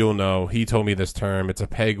 you'll know. He told me this term. It's a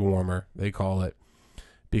peg warmer. They call it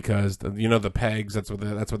because the pegs. That's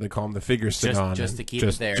what they call them. The figures sit on Just and to keep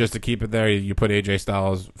it there. Just to keep it there, you put AJ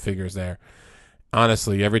Styles figures there.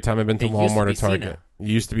 Honestly, every time I've been to It used to Walmart or be Target, Cena. it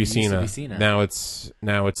used to be It used to Cena. be Cena. Now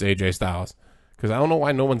it's AJ Styles. Because I don't know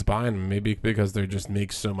why no one's buying them. Maybe because they just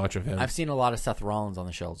make so much of him. I've seen a lot of Seth Rollins on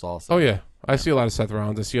the shelves also. Oh yeah, I see a lot of Seth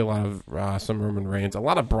Rollins. I see a lot of some Roman Reigns. A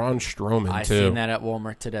lot of Braun Strowman I too. seen that at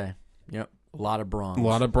Walmart today. Yep. A lot of bronze. A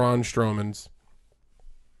lot of Braun Strowmans,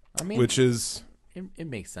 I mean, which is it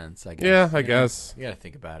makes sense, I guess. yeah, I You know? guess. You got to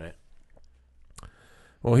think about it.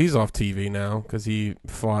 Well, he's off TV now because he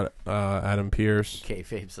fought Adam Pearce.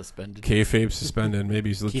 Kayfabe suspended. Kayfabe suspended.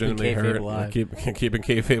 Maybe he's Keeping legitimately kayfabe hurt. alive. Keeping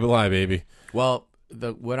kayfabe alive, baby. Well,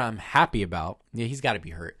 what I'm happy about, he's got to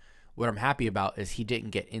be hurt. What I'm happy about is he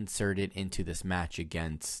didn't get inserted into this match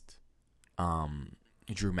against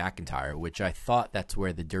Drew McIntyre, which I thought that's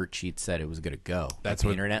where the dirt sheet said it was going to go. That's the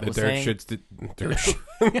what internet the was dirt saying. shits did. The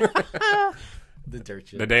dirt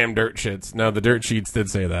sheet. The damn dirt shits. No, the dirt sheets did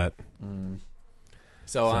say that.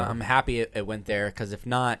 So I'm happy it went there because if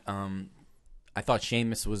not, I thought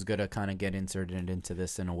Sheamus was going to kind of get inserted into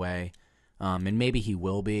this in a way, and maybe he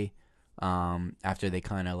will be after they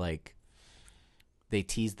kind of like they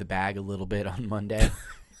teased the bag a little bit on Monday.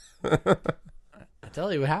 I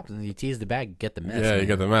tell you what happens: you tease the bag, get the mess. Yeah, you man.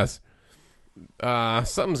 got the mess.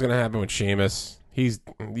 Something's gonna happen with Sheamus.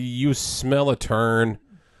 You smell a turn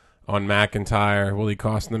on McIntyre. Will he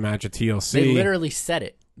cost him the match at TLC? They literally said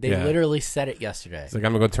it. They Yeah. literally said it yesterday. It's like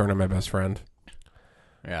I'm gonna go turn on my best friend.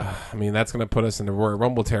 Yeah. I mean, that's gonna put us into Royal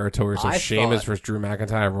Rumble territory. So I Sheamus thought- versus Drew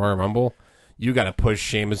McIntyre Royal Rumble. You got to push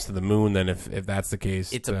Sheamus to the moon. Then, if that's the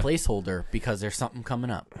case, It's a placeholder because there's something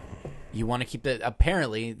coming up. You want to keep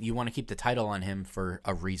the title on him for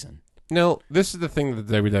a reason. No, this is the thing that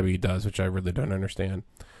WWE does, which I really don't understand.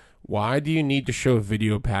 Why do you need to show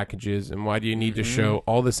video packages, and why do you need to show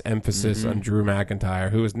all this emphasis on Drew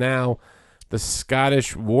McIntyre, who is now the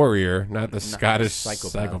Scottish warrior, not the Scottish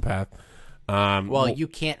psychopath? Well, you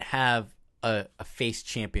can't have a face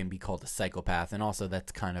champion be called a psychopath, and also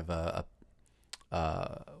that's kind of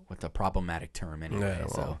what's a problematic term anyway. Yeah,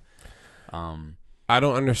 well. So, I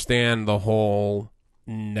don't understand the whole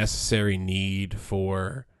necessary need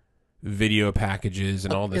for video packages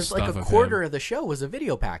and all this it's stuff. like a of quarter him. of the show was a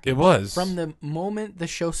video package. It was. From the moment the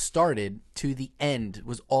show started to the end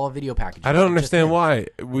was all video packages. I don't Just understand him. why.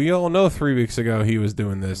 We all know 3 weeks ago he was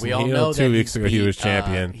doing this. We and all he know 2 that weeks ago he beat, was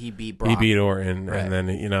champion. He beat He Brock. beat Orton, Right. and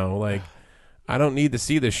then like I don't need to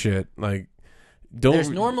see this shit. Like, don't. There's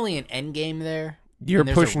normally an end game there. You're and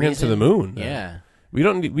there's a pushing him to the reason. moon. then. Yeah. We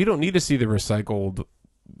don't need to see the recycled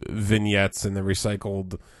vignettes and the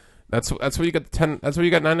recycled. That's what you got That's what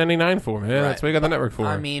you got $9.99 for, man. Right. That's what you got the network for.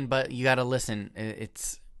 I mean, but you got to listen.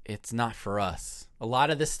 It's not for us. A lot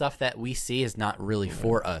of this stuff that we see is not really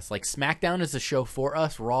for us. Like SmackDown is a show for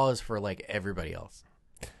us. Raw is for like everybody else.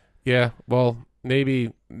 yeah. Well,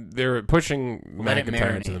 maybe they're pushing Let it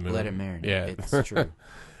McIntyre to the marinate. moon. Let it marinate. Yeah, It's true.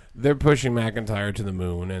 They're pushing McIntyre to the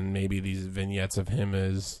moon, and maybe these vignettes of him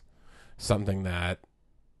is something that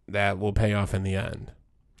will pay off in the end.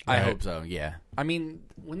 I Right. hope so. Yeah. I mean,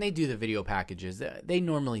 when they do the video packages, they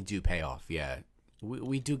normally do pay off. Yeah.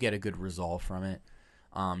 We do get a good result from it.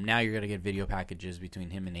 Now you're gonna get video packages between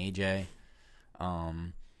him and AJ.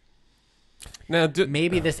 Now,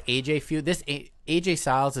 Maybe this AJ feud. This AJ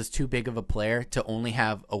Styles is too big of a player to only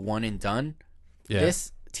have a one and done. yeah.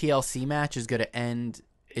 This TLC match is going to end.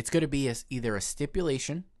 It's going to be either a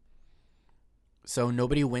stipulation, so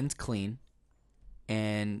nobody wins clean,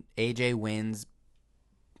 and AJ wins.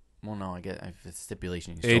 Well, no, I guess if it's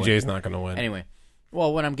stipulation. you still win. AJ's not going to win. Anyway,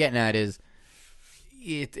 well, what I'm getting at is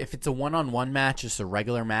if it's a one-on-one match, just a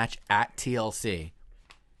regular match at TLC,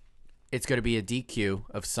 it's going to be a DQ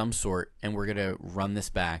of some sort, and we're going to run this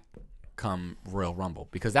back come Royal Rumble,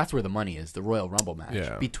 because that's where the money is, the Royal Rumble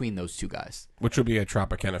match between those two guys. Which will be at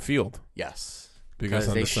Tropicana Field. Yes. Because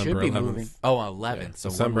on they December should be 11th. moving. Oh, 11th. Yeah, So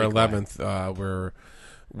December 11th, where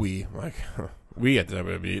we at the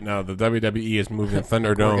WWE. No, the WWE is moving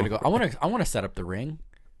Thunderdome. I want to set up the ring.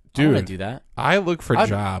 Dude, I want to do that. I look for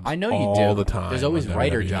jobs. I know you do all the time. There's always on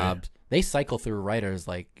writer WWE. jobs. They cycle through writers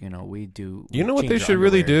like, we do. You know what they should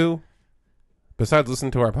really do? Besides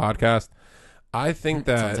listen to our podcast, I think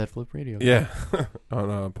that Sunset Flip Radio. Yeah,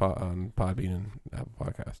 on Podbean and Apple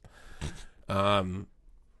Podcast.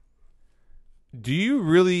 Do you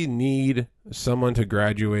really need someone to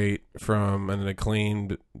graduate from an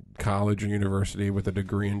acclaimed college or university with a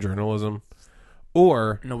degree in journalism,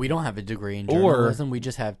 or No, we don't have a degree in journalism. We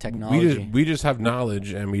just have technology. we just have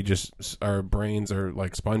knowledge and our brains are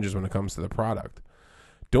like sponges when it comes to the product?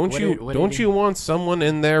 Don't you want someone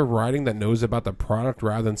in there writing that knows about the product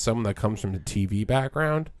rather than someone that comes from the TV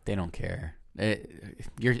background? They don't care.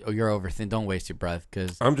 You're overthinking. Don't waste your breath,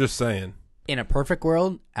 because I'm just saying. in a perfect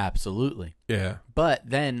world, absolutely. Yeah. But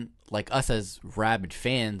then, like us as rabid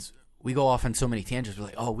fans, we go off on so many tangents. We're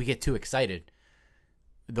like, oh, we get too excited.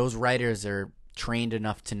 Those writers are trained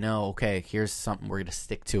enough to know, okay, here's something, we're going to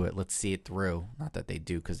stick to it. Let's see it through. Not that they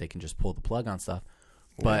do, because they can just pull the plug on stuff.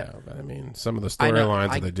 But, I mean, some of the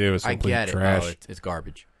storylines that they do is complete trash. Oh, it's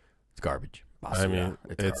garbage. It's garbage. I mean,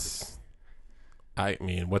 it's I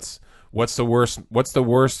mean, what's the worst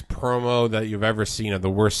promo that you've ever seen, or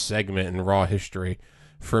the worst segment in Raw history?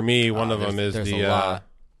 For me, one of them is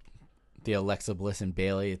the Alexa Bliss and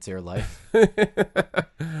Bailey. It's their life.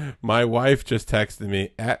 My wife just texted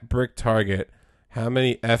me at Brick Target. How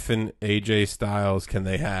many effing AJ Styles can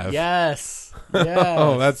they have? Yes.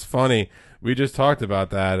 Oh, that's funny. We just talked about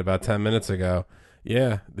that about 10 minutes ago.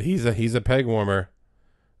 Yeah, he's a peg warmer.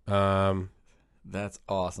 That's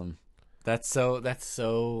awesome. That's so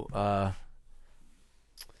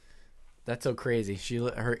crazy.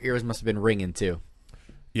 Her ears must have been ringing too.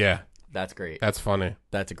 Yeah. That's great. That's funny.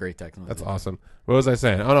 That's a great technology. That's awesome. What was I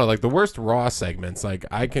saying? Oh no, like the worst Raw segments. Like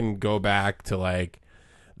I can go back to like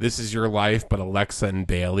This Is Your Life, but Alexa and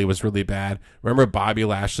Bailey was really bad. Remember Bobby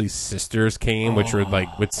Lashley's sisters came, which were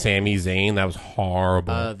like with Sami Zayn. That was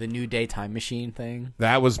horrible. The New Day Time Machine thing.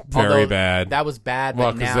 That was very bad. That was bad.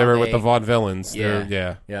 Well, because they were with the Vaudevillains. Yeah.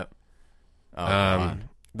 Yeah. Yep. Oh, God.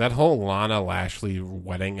 That whole Lana Lashley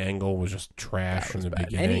wedding angle was just trash from the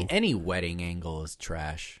beginning. Any wedding angle is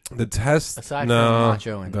trash. The test, aside from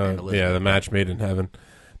Macho and Elizabeth. Yeah, the match made in heaven.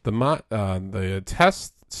 The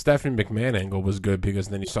test Stephanie McMahon angle was good, because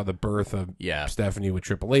then you saw the birth of Stephanie with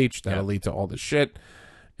Triple H. That'll lead to all the shit,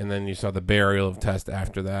 and then you saw the burial of Test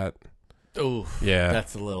after that. Oh, yeah,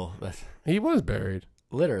 that's a little. He was buried,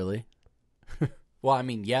 literally. Well, I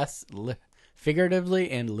mean, yes,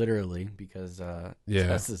 figuratively and literally, because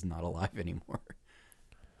Test is not alive anymore.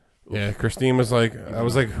 Yeah, Christine was like, I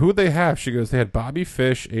was like, who'd they have? She goes, they had Bobby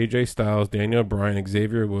Fish, AJ Styles, Daniel Bryan,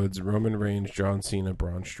 Xavier Woods, Roman Reigns, John Cena,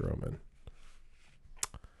 Braun Strowman.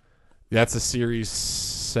 That's a Series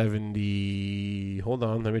 70. Hold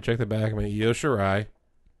on, let me check the back. Io Shirai.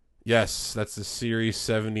 Yes, that's the Series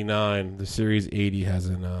 79. The Series 80 has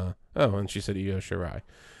an. And she said Io Shirai.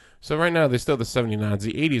 So right now they still have the 79s.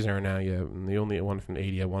 The 80s aren't out yet. And the only one from the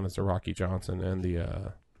 80 I want is the Rocky Johnson, and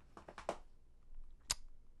the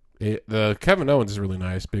Kevin Owens is really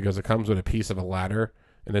nice because it comes with a piece of a ladder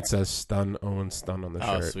and it says "Stun Owens Stun" on the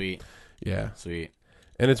shirt. Oh, sweet. Yeah, sweet.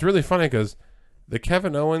 And it's really funny because the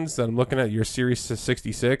Kevin Owens that I'm looking at, your Series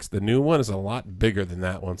 66, the new one is a lot bigger than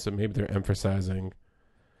that one. So maybe they're emphasizing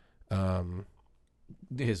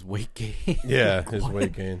his weight gain. Yeah, his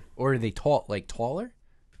weight gain. Or are they taller?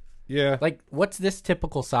 Yeah. Like, what's this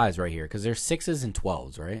typical size right here? Because there's 6s and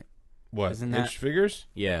 12s, right? What? Isn't that inch figures?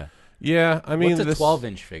 Yeah. Yeah, I mean, what's a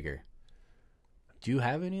 12-inch figure? Do you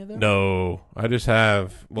have any of them? No, I just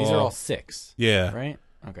have. These are all 6. Yeah. Right.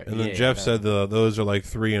 Okay. And then Jeff said those are like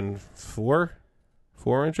 3 and 4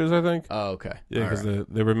 inches, I think. Oh, okay. Yeah, because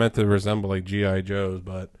they were meant to resemble like GI Joes,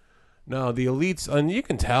 but no, the elites. And you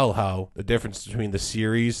can tell how the difference between the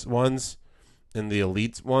series ones and the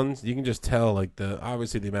elites ones. You can just tell like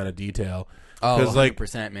obviously the amount of detail. Oh, 100%, like,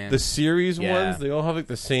 man. The series ones, they all have like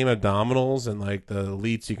the same abdominals, and like the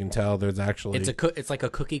elites, you can tell there's actually it's like a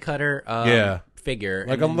cookie cutter figure.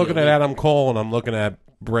 Like I'm looking at Adam Cole and I'm looking at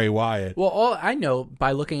Bray Wyatt. Well, all I know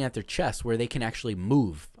by looking at their chests where they can actually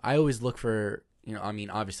move. I always look for, I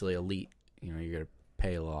mean, obviously elite, you're gonna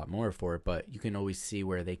pay a lot more for it, but you can always see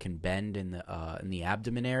where they can bend in the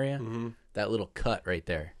abdomen area. Mm-hmm. That little cut right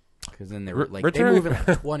there. because then they were like returning- they move in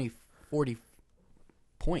like 20, 40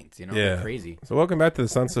 points. You know, Yeah. They're crazy. So welcome back to the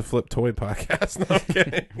Sons of Flip Toy Podcast. No, I'm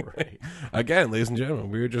kidding. Right. Again, ladies and gentlemen,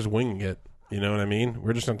 we were just winging it. You know what I mean?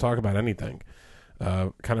 We're just going to talk about anything.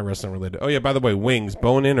 Kind of wrestling related. Oh, yeah, by the way, wings,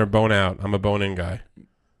 bone in or bone out? I'm a bone in guy.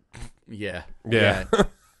 Yeah. Yeah.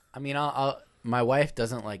 I mean, my wife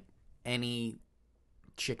doesn't like any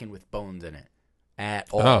chicken with bones in it at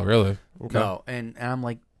all. Oh, really? Okay. No, and I'm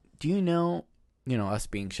like, do you know, us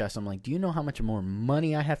being chefs, I'm like, do you know how much more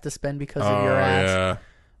money I have to spend because of your ass? Yeah.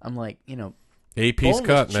 I'm like, 8-piece boneless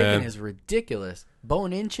cut, chicken man. is ridiculous.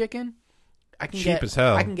 Bone-in chicken, I can Cheap get as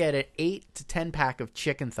hell. I can get an 8 to 10 pack of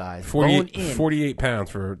chicken thighs, 48 bone-in, pounds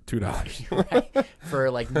for $2. right, for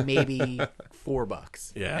like maybe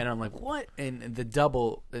 $4. Yeah. And I'm like, what? And the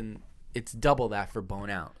double, and it's double that for bone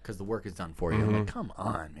out because the work is done for you. I'm like, come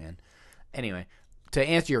on, man. Anyway, to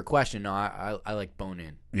answer your question, no, I like bone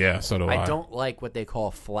in. Yeah, so do I. I don't like what they call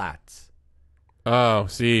flats. Oh,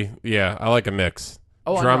 see, yeah, I like a mix.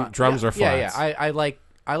 Oh, Drums are flats. Yeah.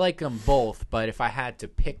 I like them both, but if I had to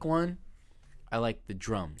pick one, I like the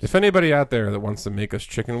drums. If anybody out there that wants to make us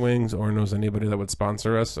chicken wings or knows anybody that would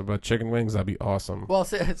sponsor us about chicken wings, that'd be awesome. Well,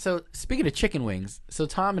 so speaking of chicken wings, so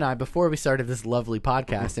Tom and I, before we started this lovely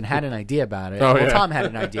podcast and had an idea about it. Oh, well, yeah. Tom had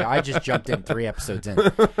an idea. I just jumped in 3 episodes in.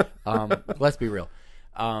 Let's be real.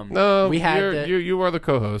 No, we had you are the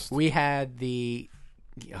co-host. We had the.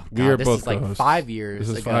 Oh We are God, this both is like co-hosts. 5 years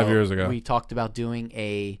ago. This is 5 years ago. We talked about doing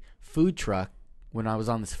a food truck when I was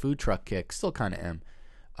on this food truck kick. Still kind of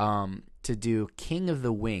am. To do King of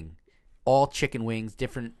the Wing, all chicken wings,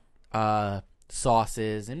 different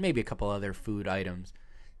sauces, and maybe a couple other food items.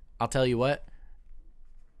 I'll tell you what.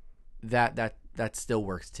 That still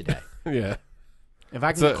works today. Yeah. If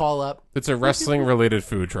I can call up, It's a wrestling-related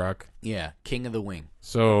food truck. yeah, King of the Wing.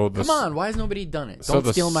 So Come on, why has nobody done it? so Don't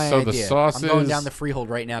the- steal my so the idea. sauces- I'm going down the freehold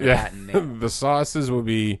right now to Yeah, patent name. the sauces would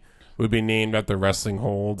be named after wrestling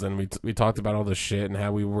holds, and we talked about all the shit and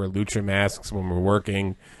how we wore lucha masks when we're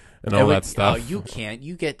working and all that stuff. Oh, you can't.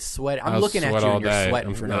 You get sweat. I'm I'll looking at sweat you all and you're day.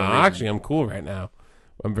 sweating for no Nah, reason. actually, I'm cool right now.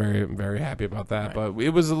 I'm very happy about that. But it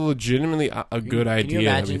was legitimately a good Can idea you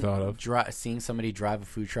that imagine we thought of. seeing somebody drive a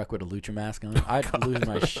food truck with a lucha mask on? I'd lose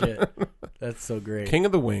my shit. That's so great. King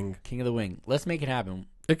of the Wing. King of the Wing. Let's make it happen.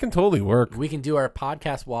 It can totally work. We can do our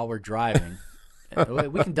podcast while we're driving.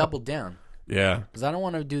 We can double down. Yeah, Because I don't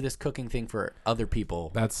want to do this cooking thing for other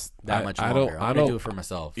people that's that much I longer. don't. I'm I going to don't do it for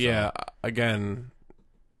myself. So. Yeah, again,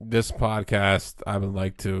 this podcast, I would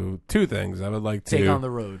like to two things. I would like to Take on the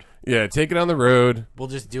road. take it on the road. We'll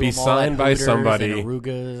just do Be them all at signed by Hooters somebody. and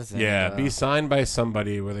Arugas. And, Yeah, be signed by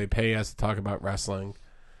somebody where they pay us to talk about wrestling,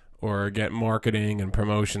 or get marketing and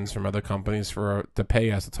promotions from other companies to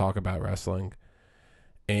pay us to talk about wrestling,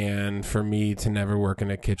 and for me to never work in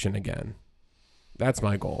a kitchen again. That's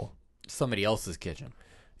my goal. somebody else's kitchen.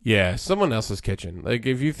 Yeah, someone else's kitchen. Like,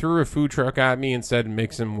 if you threw a food truck at me and said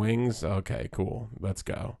make some wings, okay, cool, let's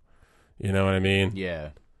go. You know what I mean? Yeah.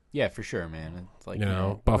 Yeah, for sure, man. It's like, You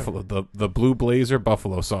know, buffalo, the Blue Blazer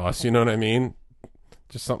buffalo sauce. You know what I mean?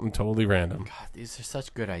 Just something totally random. God, these are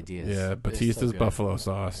such good ideas. Yeah, They're Batista's so good. buffalo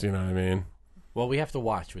sauce. You know what I mean? Well, we have to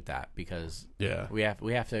watch with that because Yeah. we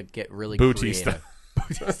have to get really Bootista.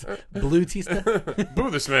 creative. Blue Tista? Boo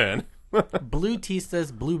this man. Blue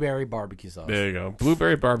Tista's blueberry barbecue sauce. There you go.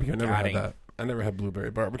 Blueberry barbecue. I never Got had him. that. I never had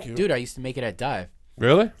blueberry barbecue. Dude, I used to make it at Dive.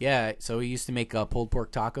 Really? Yeah, so we used to make pulled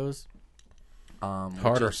pork tacos.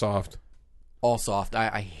 Hard or soft? All soft.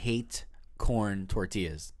 I hate corn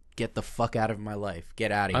tortillas. Get the fuck out of my life.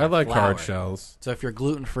 Get out of here. I like Flour. hard shells. So if you're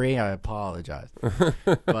gluten free, I apologize.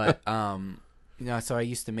 But so I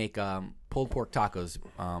used to make pulled pork tacos,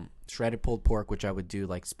 shredded pulled pork, which I would do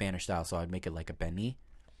like Spanish style. So I'd make it like a beni,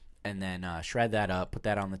 and then shred that up, put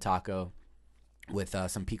that on the taco with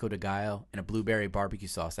some pico de gallo and a blueberry barbecue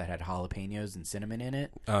sauce that had jalapenos and cinnamon in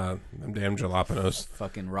it. Them damn jalapenos.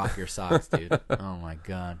 Fucking rock your socks, dude. Oh my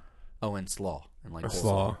god. Oh, and slaw and like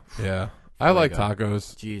Slaw. Yeah. I like go.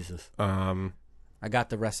 tacos. Jesus. I I got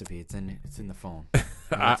the recipe. It's in the phone.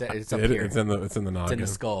 It's up here. It's in the noggin. It's in the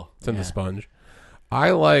skull. It's in Yeah. the sponge.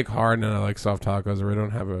 I like hard and I like soft tacos. I really don't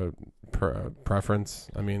have a preference.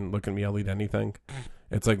 I mean, look at me. I'll eat anything.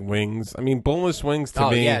 It's like wings. I mean, boneless wings to Oh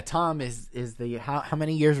me. yeah, Tom is the how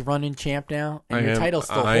many years running champ now? And I your am- title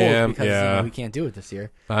still I holds am, because yeah. we can't do it this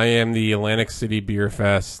year. I am the Atlantic City Beer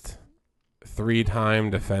Fest 3-time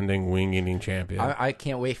defending wing eating champion. I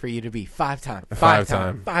can't wait for you to be five-time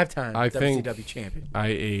Five-time. WCW think- champion. I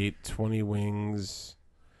ate 20 wings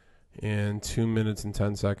in 2 minutes and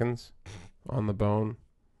 10 seconds on the bone.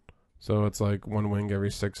 So it's like one wing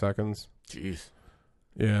every 6 seconds. Jeez.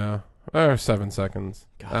 Yeah. Or 7 seconds.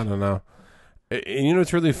 Gosh. I don't know. And you know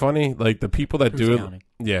what's really funny? Like the people that Who's do counting?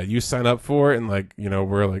 it, yeah, you sign up for it, and like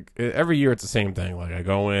we're like every year it's the same thing. Like I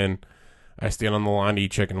go in, I stand on the line to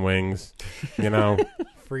eat chicken wings,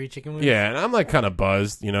 Free chicken wings. yeah, and I'm like kind of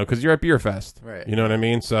buzzed, because you're at Beer Fest, Right. You know what I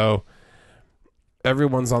mean? So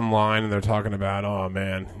everyone's online and they're talking about, oh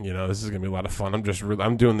man, this is gonna be a lot of fun.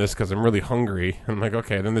 I'm doing this because I'm really hungry. And I'm like,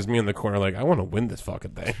 okay. Then there's me in the corner, like I want to win this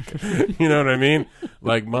fucking thing. You know what I mean?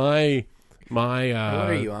 Like my. What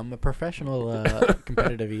are you? I'm a professional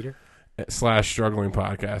competitive eater. / struggling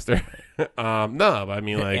podcaster. No, but I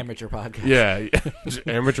mean like Amateur podcast. yeah,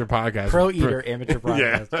 amateur podcast. Pro eater, amateur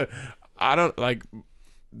podcast. Yeah, I don't like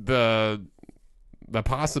the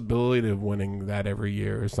possibility of winning that every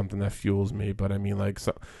year is something that fuels me. But I mean, like,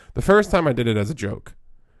 so the first time I did it as a joke,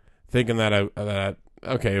 thinking that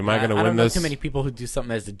okay, am I going to win I don't know this? too many people who do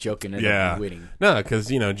something as a joke and end Yeah, up winning. no, because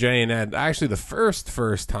Jay and Ed. Actually, the first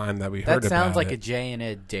time that we heard That sounds about like it, a Jay and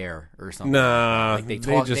Ed dare or something. Nah, like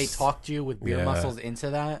they just talked you with beer yeah. muscles into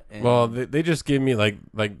that. And Well, they just give me like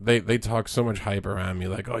they talk so much hype around me,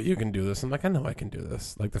 like, oh, you can do this. I'm like, I know I can do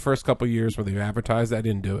this. Like the first couple years where they advertised, I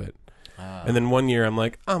didn't do it, and then one year I'm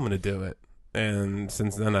like, I'm gonna do it, and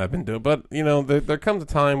since then I've been doing it. But there comes a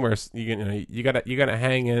time where you gotta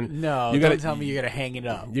hang in. no, you don't gotta tell me you gotta hang it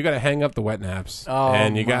up. You gotta hang up the wet naps, Oh,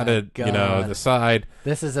 and you my gotta God. decide.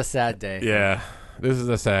 This is a sad day. Yeah, this is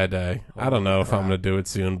a sad day. I don't know if I'm gonna do it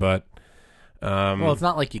soon, but Well, it's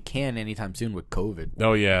not like you can anytime soon with COVID.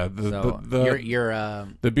 oh yeah, So you're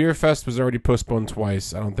the beer fest was already postponed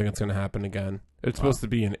twice. I don't think it's going to happen again. It's supposed to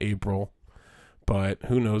be in April, but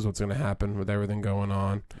who knows what's going to happen with everything going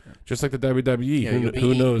on. Just like the WWE,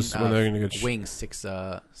 who knows when they're going to get wings 6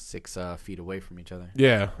 feet away from each other.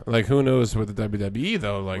 yeah, like who knows with the WWE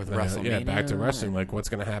though? Like With yeah, WrestleMania back to wrestling. Like what's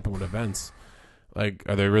going to happen with events? Like,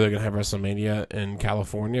 are they really going to have WrestleMania in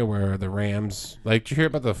California where the Rams? Like, did you hear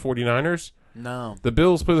about the 49ers? No. The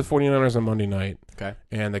Bills play the 49ers on Monday night. Okay.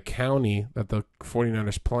 And the county that the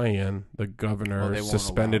 49ers play in, the governor they won't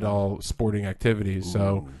suspended allow all sporting activities.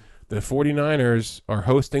 So the 49ers are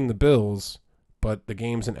hosting the Bills, but the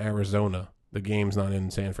game's in Arizona. The game's not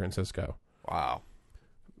in San Francisco. Wow.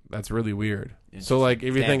 That's really weird. So, like,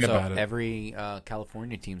 if you think about it. Every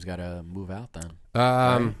California team's got to move out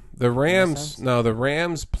then. The Rams, sense? no, the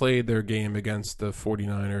Rams played their game against the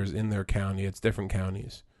 49ers in their county. It's different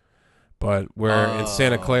counties. But it's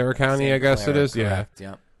Santa Clara County, Santa I guess Clara, it is. correct, Yeah.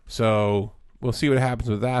 Yep. So we'll see what happens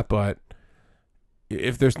with that. But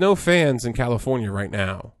if there's no fans in California right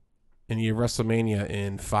now, and you have WrestleMania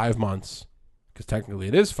in 5 months, because technically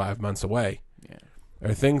it is 5 months away, Yeah.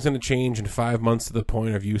 are things going to change in 5 months to the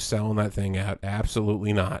point of you selling that thing out?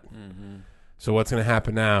 Absolutely not. Mm-hmm. So what's going to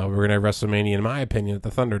happen now? We're going to have WrestleMania, in my opinion, at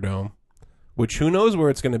the Thunderdome, which who knows where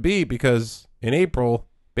it's going to be, because in April,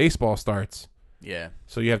 baseball starts. Yeah.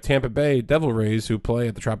 So you have Tampa Bay Devil Rays who play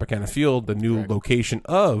at the Tropicana Field, the new Correct. location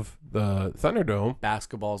of the Thunderdome.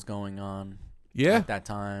 Basketball's going on Yeah. at that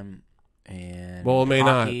time. And Well, it may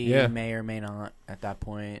not, hockey yeah. may or may not at that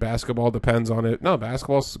point. Basketball depends on it. No,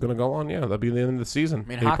 basketball's going to go on. Yeah, that'll be the end of the season. I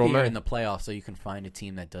mean, April, hockey May. are in the playoffs, so you can find a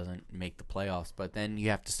team that doesn't make the playoffs. But then you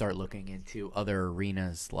have to start looking into other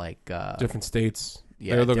arenas like different states.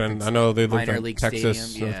 Yeah, They're looking. different I know they looked minor at league Texas,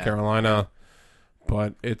 stadium, North yeah. Carolina,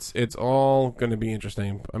 but it's all going to be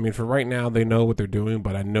interesting. I mean, for right now, they know what they're doing,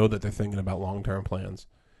 but I know that they're thinking about long-term plans.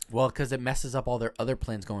 Well, because it messes up all their other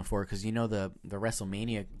plans going forward. Because the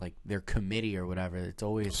WrestleMania, like their committee or whatever, it's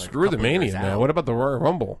always like Screw the a couple of Mania, years man. out. What about the Royal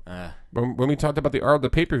Rumble? When we talked about the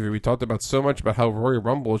pay-per-view, we talked about so much about how Royal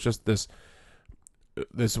Rumble is just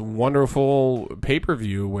this wonderful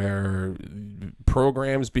pay-per-view where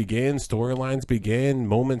programs begin, storylines begin,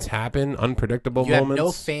 moments happen, unpredictable You have moments.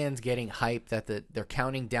 no fans getting hyped that they're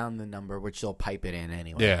counting down the number, which they'll pipe it in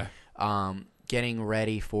anyway. Yeah. Getting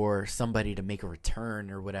ready for somebody to make a return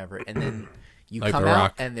or whatever, and then you Like come The out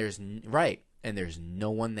Rock. and there's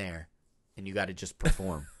no one there, and you got to just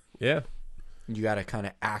perform. Yeah. You got to kind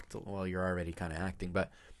of act. Well, you're already kind of acting,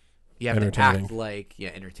 but you have to Entertaining. act like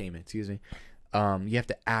entertainment. Excuse me. You have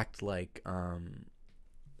to act like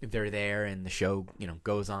they're there, and the show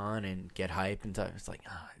goes on and get hype and stuff. It's like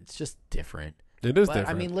it's just different. It is But, different.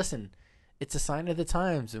 I mean, listen, it's a sign of the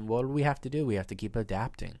times, and what do we have to do? We have to keep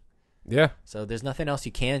adapting. yeah. So there's nothing else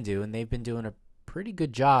you can do, and they've been doing a pretty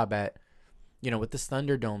good job at, with this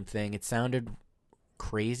Thunderdome thing. It sounded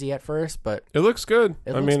crazy at first, but It looks good. It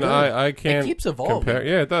I looks mean, good. I can't It keeps evolving. compare.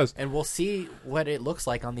 Yeah, it does. and we'll see what it looks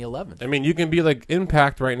like on the 11th. I mean, you can be like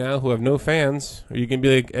Impact right now, who have no fans, or you can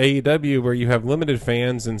be like AEW, where you have limited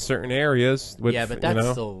fans in certain areas. With, Yeah, but that's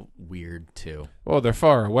still weird too. well, they're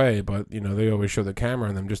far away, but they always show the camera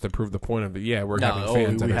on them just to prove the point of it. Yeah, we're having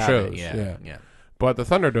fans at we our have shows. it. Yeah. But the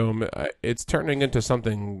Thunderdome, it's turning into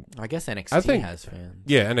something. I guess NXT I think- has fans.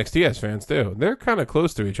 Yeah, NXT has fans too. They're kind of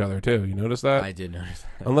close to each other too. You notice that? I did notice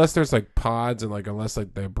that. Unless there's like pods and like unless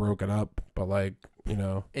like they're broken up, but like you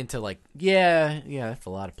know. Into like, yeah, that's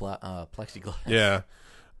a lot of plexiglass. Yeah.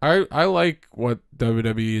 I like what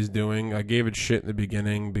WWE is doing. I gave it shit in the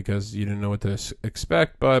beginning because you didn't know what to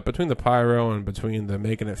expect, but between the pyro and between the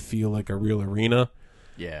making it feel like a real arena,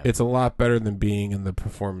 Yeah. it's a lot better than being in the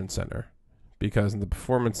Performance Center. Because in the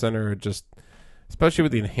Performance Center, it just, especially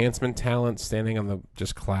with the enhancement talent standing on the,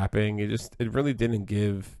 just clapping, it really didn't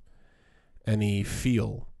give any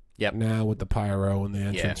feel. Yep. Now with the pyro and the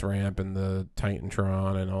entrance ramp and the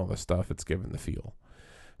Titantron and all the stuff, it's given the feel.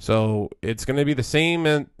 So it's going to be the same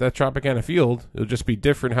at Tropicana Field. It'll just be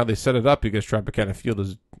different how they set it up because Tropicana Field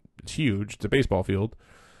is huge. It's a baseball field.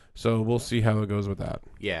 So we'll see how it goes with that.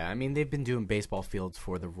 Yeah, I mean, they've been doing baseball fields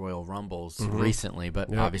for the Royal Rumbles recently, but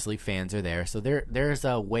Yep. obviously fans are there. So there's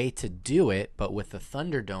a way to do it, but with the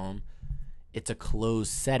Thunderdome, it's a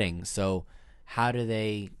closed setting. So how do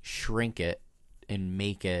they shrink it and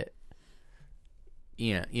make it,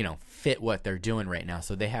 fit what they're doing right now?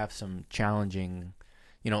 So they have some challenging,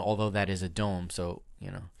 although that is a dome, so,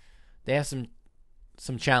 they have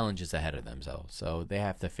some challenges ahead of themselves, so they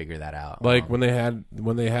have to figure that out. Like when they had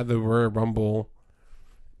the Royal Rumble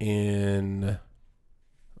in,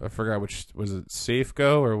 I forgot which, was it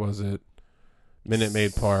Safeco or was it Minute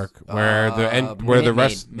Maid Park where the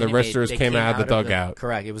wrestlers they came out of the dugout.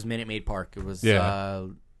 Correct, it was Minute Maid Park. It was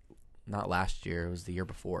not last year, it was the year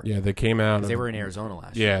before. Yeah, they came out. 'Cause they were in Arizona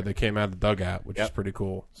last year. Yeah, they came out of the dugout, which is pretty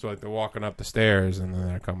cool. So like they're walking up the stairs and then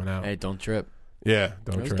they're coming out. Hey, don't trip. Yeah,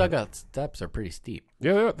 don't Those trip. dugout steps are pretty steep.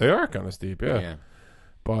 Yeah, they are kind of steep. Yeah.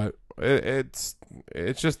 But it's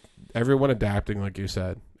just everyone adapting, like you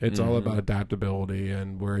said. It's all about adaptability,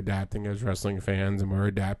 and we're adapting as wrestling fans, and we're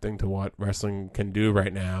adapting to what wrestling can do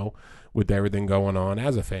right now with everything going on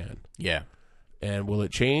as a fan. Yeah. And will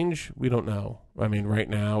it change? We don't know. I mean, right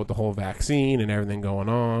now with the whole vaccine and everything going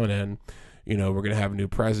on, and we're going to have a new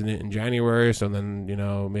president in January, so then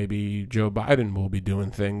maybe Joe Biden will be doing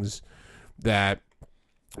things that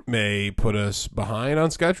may put us behind on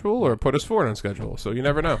schedule or put us forward on schedule. So you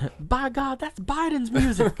never know. By God, that's Biden's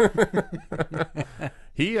music.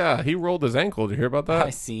 He rolled his ankle. Did you hear about that? I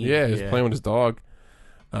seen. Yeah, he was playing with his dog.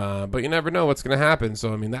 But you never know what's going to happen.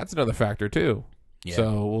 So I mean, that's another factor too. Yeah.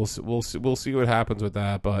 So we'll see what happens with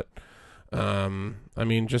that. But I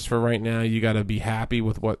mean, just for right now, you got to be happy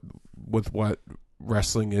with what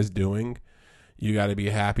wrestling is doing. You got to be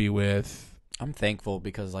happy with. I'm thankful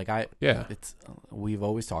because we've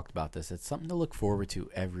always talked about this. It's something to look forward to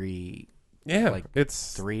every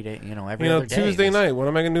it's 3 day, every other day. Tuesday night. What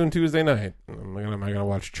am I gonna do on Tuesday night? Am I gonna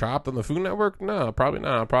watch Chopped on the Food Network? No, probably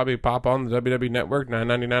not. I'll probably pop on the WWE Network,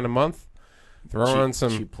 $9.99 a month. Throw on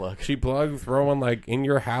some cheap plug. Throw on like In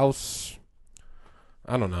Your House.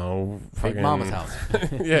 I don't know. Big Mama's House.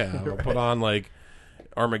 Yeah, I'll put on like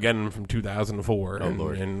Armageddon from 2004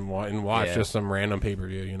 and watch just some random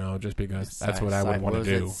pay-per-view, just because that's what I would want to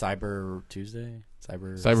do. Cyber Tuesday?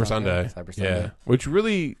 Cyber Sunday. Cyber Sunday. Yeah. Which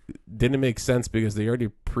really didn't make sense because they already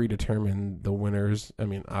predetermined the winners. I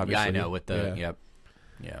mean, obviously. Yeah, I know. With the,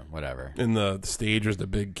 Yeah, whatever. And the stage was the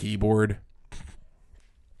big keyboard.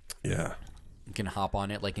 Yeah. You can hop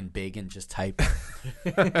on it like in Big and just type.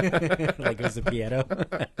 Like it was a piano.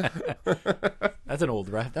 That's an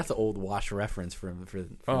old Wash reference for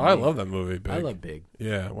I love that movie, Big. I love Big.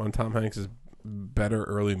 Yeah, one of Tom Hanks' better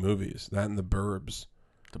early movies. That and The Burbs.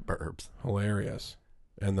 The Burbs. Hilarious.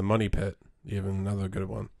 And The Money Pit, even another good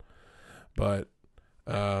one. But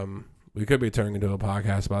we could be turning into a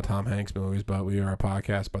podcast about Tom Hanks movies, but we are a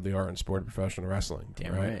podcast about the art and sport of professional wrestling.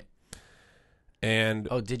 Damn right. And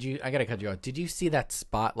I gotta cut you off. Did you see that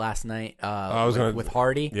spot last night? With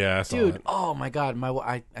Hardy. Yeah, I saw dude. it. Oh my God,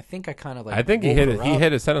 I think I kind of like. I think he hit it. He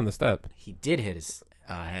hit his head on the step. He did hit his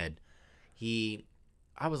head.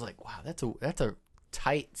 I was like, wow, that's a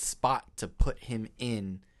tight spot to put him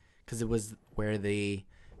in because it was where the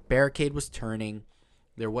barricade was turning.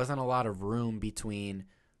 There wasn't a lot of room between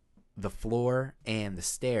the floor and the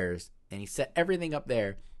stairs, and he set everything up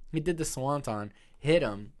there. He did the swanton, hit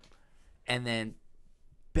him. And then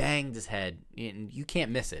banged his head. And you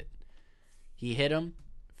can't miss it. He hit him,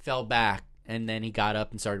 fell back, and then he got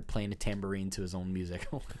up and started playing a tambourine to his own music.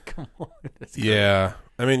 I'm like, come on. Yeah.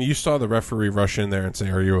 I mean, you saw the referee rush in there and say,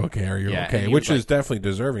 "Are you okay? Are you okay?" Which is definitely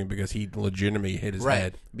deserving because he legitimately hit his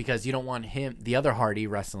head. Because you don't want the other Hardy,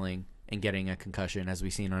 wrestling and getting a concussion, as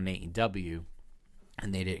we've seen on AEW.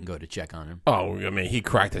 And they didn't go to check on him. Oh, I mean, he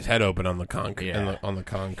cracked his head open on the concrete. Yeah. On the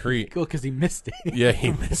concrete. Cool, because he missed it. Yeah,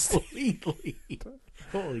 he missed it. Completely.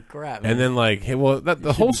 Holy crap! And then like, the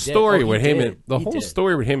should whole be dead. story Oh, with he him did. and the He whole did.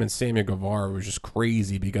 story with him and Sammy Guevara was just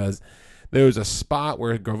crazy because there was a spot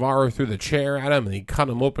where Guevara threw the chair at him and he cut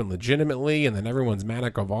him open legitimately, and then everyone's mad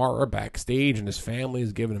at Guevara backstage and his family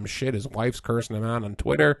is giving him shit. His wife's cursing him out on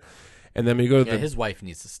Twitter, and then we go to yeah, the his wife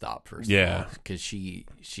needs to stop first. Yeah. because she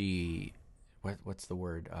what's the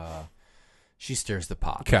word? She stirs the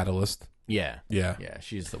pot. Catalyst. Yeah, Yeah. yeah,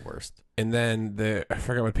 she's the worst. And then I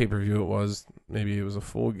forgot what pay-per-view it was. Maybe it was a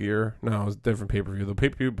Full Gear. No, it was a different pay-per-view. The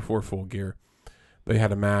pay-per-view before Full Gear, they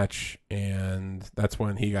had a match, and that's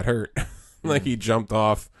when he got hurt. Like, he jumped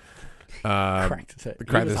off, Cracked his head.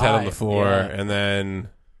 cracked He his was head on high. the floor, Yeah. and then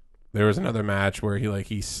there was another match where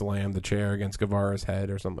he slammed the chair against Guevara's head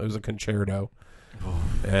or something. It was a concerto.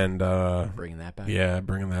 And, Bringing that back. yeah,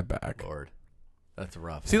 bringing that back. Lord, that's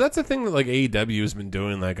rough. See, that's the thing that like AEW has been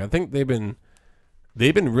doing. Like, I think they've been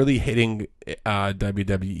really hitting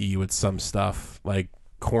WWE with some stuff, like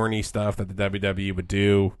corny stuff that the WWE would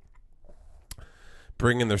do.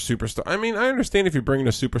 Bringing their superstar. I mean, I understand if you're bringing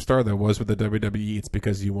a superstar that was with the WWE, it's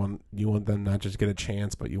because you want them not just get a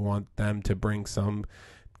chance, but you want them to bring some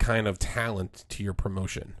kind of talent to your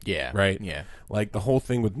promotion. yeah, Right? Yeah, Like the whole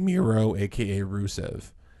thing with Miro, aka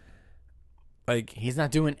Rusev. Like, he's not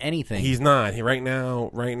doing anything. he's not. Right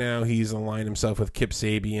now he's aligned himself with Kip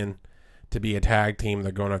Sabian to be a tag team.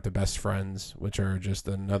 They're going after Best Friends, which are just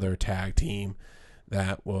another tag team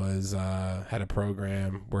that was had a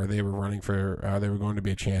program where they were running for they were going to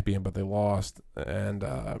be a champion, but they lost. And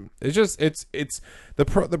it's the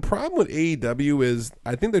problem with AEW is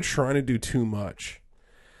I think they're trying to do too much.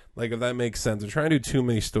 Like, if that makes sense, they're trying to do too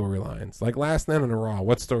many storylines. Like last night on the Raw,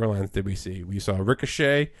 what storylines did we see? We saw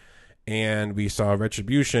Ricochet. And we saw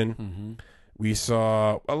Retribution. Mm-hmm. We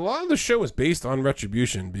saw a lot of the show was based on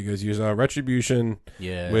Retribution because you saw Retribution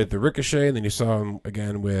with the Ricochet, and then you saw him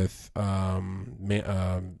again with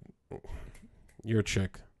your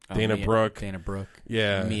chick, Dana Brooke. Dana Brooke.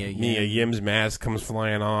 Yeah, Mia Yim's mask comes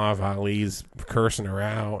flying off. Ali's cursing her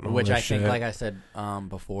out, and all Which this I think, shit. like I said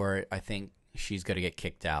before, I think she's gonna get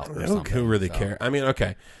kicked out. Or Who something, really so. care? I mean,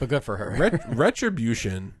 okay, But good for her.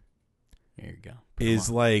 Retribution There you go. is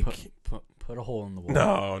like. Put a hole in the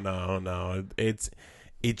wall. No. It's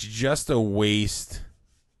just a waste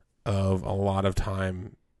of a lot of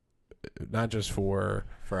time, not just for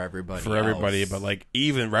everybody. but like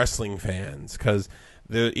even wrestling fans, because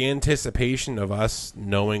the anticipation of us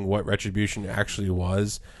knowing what Retribution actually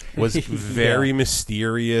was very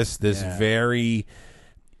mysterious. This very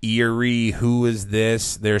eerie. Who is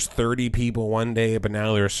this? There's 30 people one day, but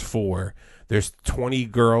now there's 4. There's 20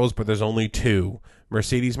 girls, but there's only 2.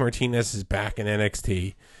 Mercedes Martinez is back in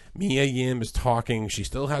NXT. Mia Yim is talking. She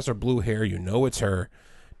still has her blue hair. You know it's her.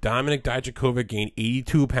 Dominic Dijakovic gained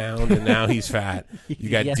 82 pounds, and now he's fat. You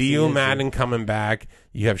got Yes, Dio he is. Madden coming back.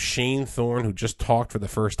 You have Shane Thorne, who just talked for the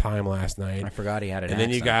first time last night. I forgot he had an And then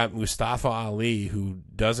you accent. got Mustafa Ali, who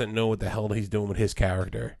doesn't know what the hell he's doing with his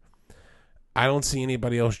character. I don't see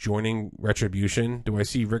anybody else joining Retribution. Do I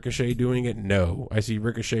see Ricochet doing it? No. I see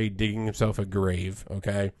Ricochet digging himself a grave,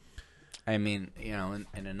 okay? I mean, in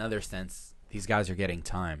another sense, these guys are getting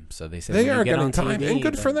time. So they said They when you are get getting on time, TV, and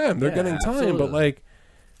good for then- them. They're Yeah, getting time, but absolutely. like,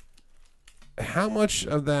 how much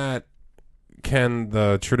of that can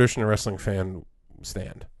the traditional wrestling fan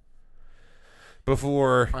stand?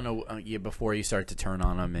 Before before you start to turn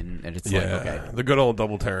on them, and it's yeah, like, okay, the good old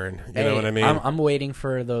double turn. You know what I mean? I'm waiting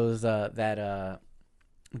for those that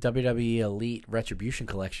WWE Elite Retribution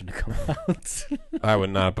collection to come out. I would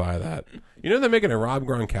not buy that. You know they're making a Rob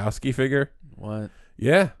Gronkowski figure? What?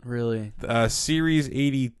 Yeah. Really? Series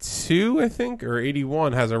 82, I think, or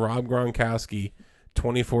 81 has a Rob Gronkowski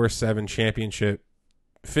 24/7 championship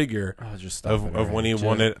figure Oh, just stop of, it of when he already.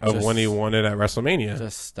 won it Just- when he won it at WrestleMania.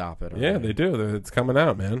 Just stop it. Yeah, already. they do. It's coming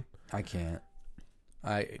out, man. I can't.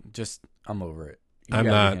 I'm over it. You I'm gotta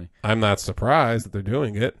not. be kidding. I'm not surprised that they're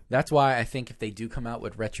doing it. That's why I think if they do come out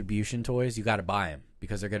with Retribution toys, you got to buy them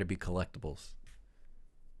because they're going to be collectibles.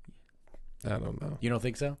 I don't know. You don't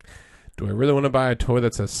think so? Do I really want to buy a toy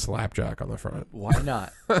that says Slapjack on the front, Why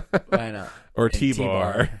not? Why not? or And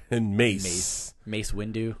T-Bar T-Bar. and Mace? Mace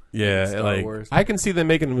Windu. Yeah, Star like Wars. I can see them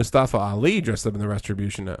making Mustafa Ali dressed up in the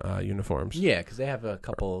Retribution uniforms. Yeah, because they have a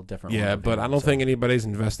couple different. Yeah, ones of but I him, don't so- think anybody's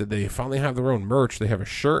invested. They finally have their own merch. They have a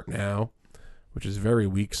shirt now, which is very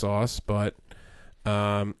weak sauce. But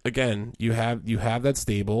again, you have that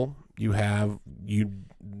stable.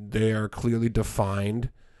 They are clearly defined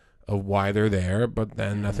of why they're there, but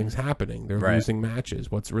then nothing's happening. They're Right. losing matches.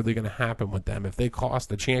 What's really going to happen with them? If they cost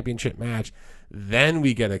the championship match, then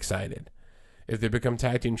we get excited. If they become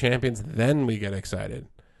tag team champions, then we get excited.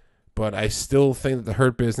 But I still think that the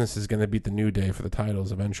Hurt Business is going to beat the New Day for the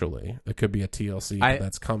titles eventually. It could be a TLC, but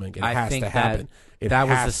that's coming. It has think to happen. that was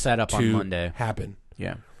the has setup on to Monday. Happen.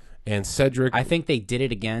 Yeah. And Cedric, I think they did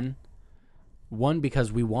it again. One,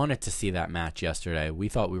 because we wanted to see that match yesterday. We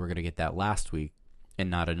thought we were going to get that last week and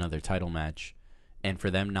not another title match. And for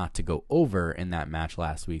them not to go over in that match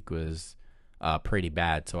last week was pretty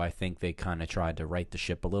bad. So I think they kind of tried to right the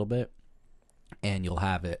ship a little bit. And you'll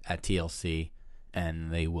have it at TLC, and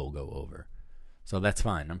they will go over. So that's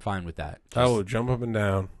fine. I'm fine with that. I will jump up and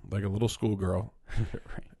down like a little schoolgirl,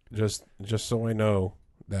 Right. just so I know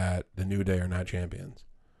that the New Day are not champions.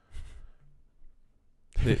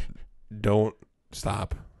 Don't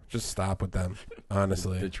stop. Just stop with them.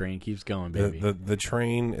 Honestly, The train keeps going, the baby. the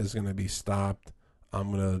train is gonna be stopped.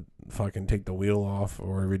 I'm gonna fucking take the wheel off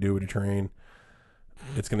or whatever you do with the train.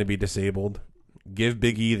 It's gonna be disabled. Give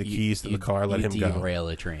Big E the keys to the car. Let him go. Derail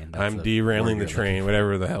the train. That's I'm the derailing word the you're train, looking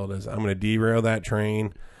whatever the hell it is. I'm going to derail that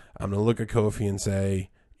train. I'm going to look at Kofi and say,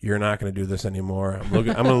 "You're not going to do this anymore." I'm going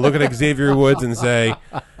to look at Xavier Woods and say,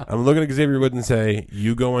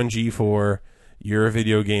 "You go on G4. You're a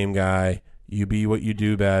video game guy. You be what you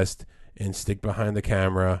do best, and stick behind the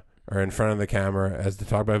camera or in front of the camera as to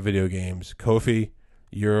talk about video games." Kofi,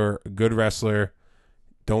 you're a good wrestler.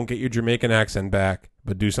 Don't get your Jamaican accent back,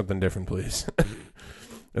 but do something different, please.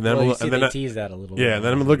 And then, Well, you I'm see, gonna- they tease that a little bit. yeah,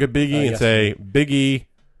 then I'm gonna look at Big E and yes. say, "Big E,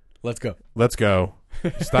 Let's go. let's go.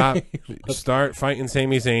 Stop. Start fighting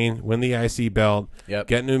Sami Zayn. Win the IC belt. Yep.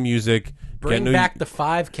 Get new music. Bring get new, back the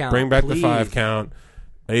 5 count. bring back please. the 5 count.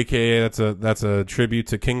 AKA that's a tribute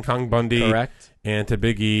to King Kong Bundy Correct. and to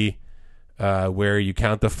Big E, where you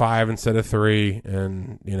count to 5 instead of 3,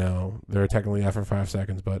 and they're technically out for 5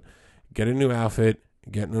 seconds. But get a new outfit,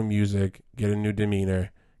 get new music, get a new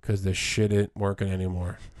demeanor, because this shit ain't working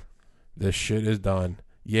anymore. This shit is done.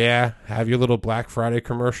 Yeah, have your little Black Friday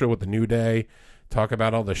commercial with the New Day. Talk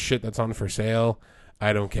about all the shit that's on for sale.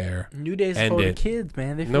 I don't care. New Day's End for the it. kids,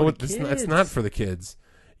 man. They're No, for it's the not, kids. it's not for the kids.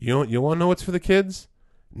 You want to know what's for the kids?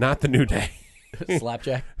 Not the New Day.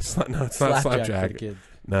 Slapjack. No, it's not For the Slapjack. kids.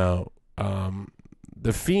 No.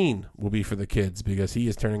 The Fiend will be for the kids because he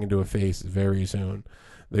is turning into a face very soon.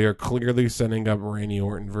 They are clearly setting up Randy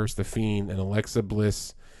Orton versus the Fiend and Alexa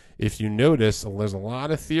Bliss. If you notice, there's a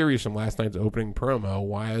lot of theories from last night's opening promo.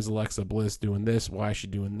 Why is Alexa Bliss doing this? Why is she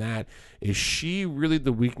doing that? Is she really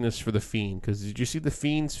the weakness for the Fiend? Because did you see the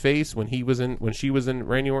Fiend's face when she was in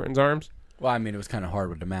Randy Orton's arms? Well, I mean, it was kind of hard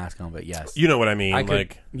with the mask on, but yes. You know what I mean? I could,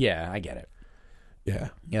 like, yeah, I get it. yeah.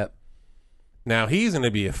 Yep. Now he's going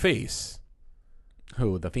to be a face.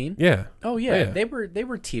 Who, the Fiend? Yeah. Oh yeah, Yeah. they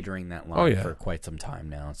were teetering that line Oh, yeah. for quite some time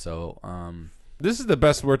now. So, This is the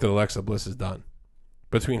best work that Alexa Bliss has done.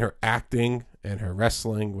 Between her acting and her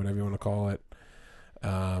wrestling, whatever you want to call it,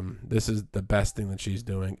 this is the best thing that she's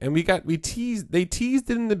doing. And they teased it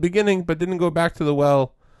in the beginning, but didn't go back to the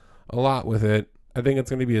well a lot with it. I think it's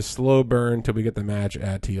going to be a slow burn till we get the match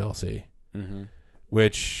at TLC,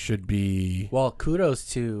 which should be well, kudos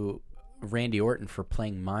to Randy Orton for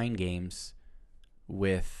playing mind games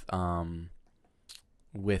with the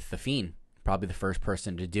Fiend. Probably the first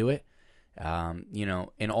person to do it.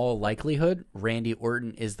 In all likelihood, Randy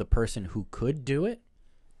Orton is the person who could do it,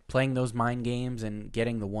 playing those mind games and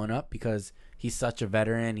getting the one up because he's such a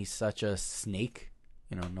veteran. He's such a snake,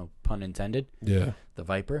 no pun intended, yeah. the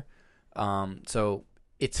Viper. So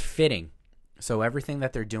it's fitting. So everything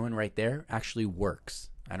that they're doing right there actually works.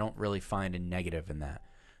 I don't really find a negative in that.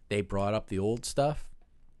 They brought up the old stuff,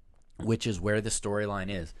 which is where the storyline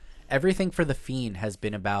is. Everything for the Fiend has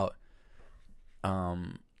been about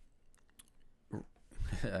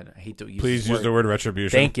I hate to use Please this use word. the word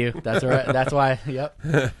retribution. Thank you. That's right. That's why. Yep.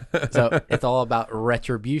 So it's all about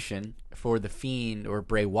retribution for the Fiend or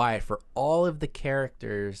Bray Wyatt for all of the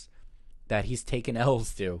characters that he's taken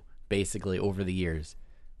L's to basically over the years.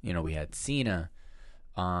 We had Cena,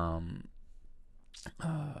 who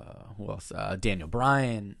else? Daniel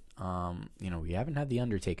Bryan. We haven't had the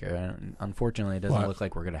Undertaker. Unfortunately, it doesn't What? look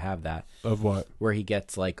like we're gonna have that. Of what? Where he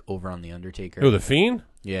gets like over on the Undertaker. Oh, the Fiend?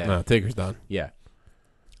 Yeah. No, Taker's done. Yeah.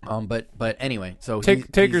 But anyway, so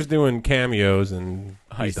Taker's doing cameos and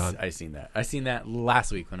he's done. I seen that. I seen that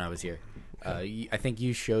last week when I was here. I think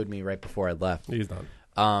you showed me right before I left. He's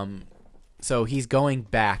done. So he's going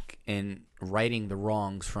back and righting the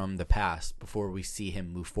wrongs from the past before we see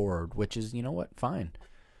him move forward, which is, fine.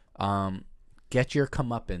 Get your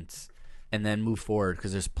comeuppance and then move forward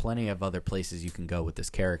because there's plenty of other places you can go with this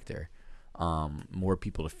character. more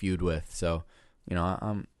people to feud with. So,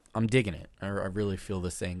 I'm digging it. I really feel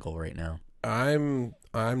this angle right now. I'm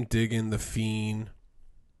digging the Fiend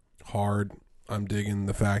hard. I'm digging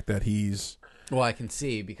the fact that he's. Well, I can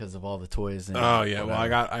see because of all the toys. And Oh yeah, well I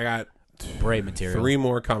got Bray material. 3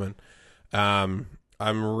 more coming.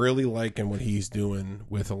 I'm really liking what he's doing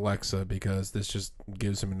with Alexa because this just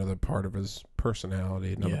gives him another part of his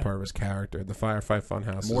personality, another part of his character. The Firefly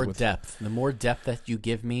Funhouse. More depth. The more depth that you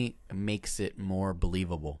give me makes it more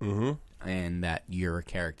believable. Mm-hmm. And that you're a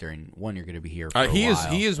character, and you're going to be here for a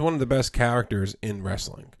while. He is one of the best characters in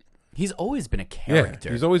wrestling. He's always been a character.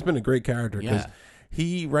 Yeah, he's always been a great character because Yeah.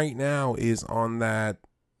 he right now is on that.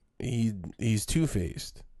 He's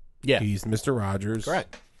two-faced. Yeah. He's Mr. Rogers.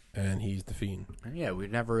 Correct. And he's the Fiend. Yeah,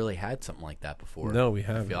 we've never really had something like that before. No, we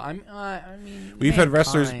haven't. I mean, We've had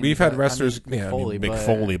wrestlers. Mick Foley, Mick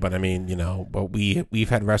Foley, but I mean, but we've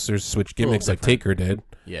had wrestlers switch gimmicks like Taker did,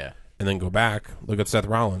 Yeah. and then go back. Look at Seth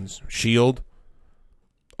Rollins, Shield,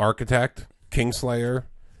 Architect, Kingslayer,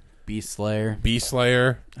 Beast Slayer.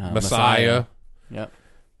 Messiah. Yep.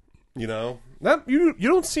 That you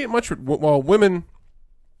don't see it much. Well, women.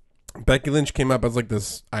 Becky Lynch came up as like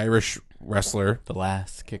this Irish wrestler, The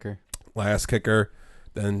last kicker.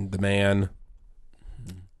 then the man.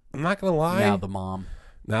 I'm not gonna lie. Now the mom.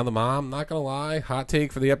 Not gonna lie. Hot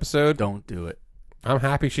take for the episode. Don't do it. I'm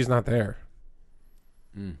happy she's not there.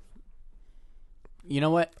 You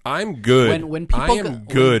know what? I'm good. When people I am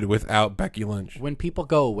good without Becky Lynch. When people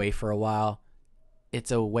go away for a while,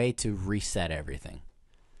 it's a way to reset everything.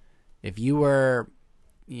 If you were,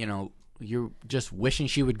 you're just wishing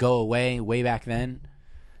she would go away way back then,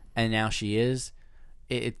 and now she is,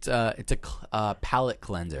 it's a palate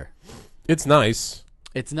cleanser. It's nice.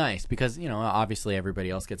 It's nice because, obviously everybody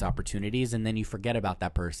else gets opportunities, and then you forget about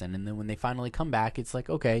that person. And then when they finally come back, it's like,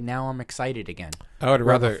 okay, now I'm excited again. I would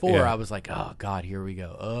rather. Before, I was like, oh, God, here we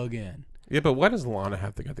go again. Yeah, but why does Lana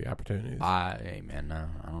have to get the opportunities? Hey, man, no,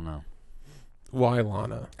 I don't know. Why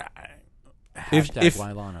Lana?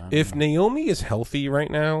 Why Lana? If Naomi is healthy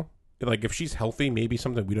right now, like if she's healthy, maybe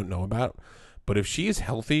something we don't know about. But if she is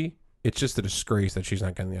healthy, it's just a disgrace that she's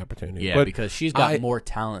not getting the opportunity. Yeah, but because she's got more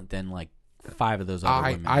talent than like 5 of those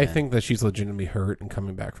other women. I think that she's legitimately hurt and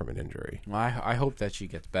coming back from an injury. Well, I hope that she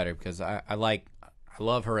gets better because I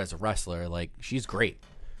love her as a wrestler. Like, she's great.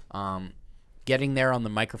 Getting there on the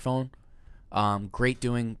microphone, great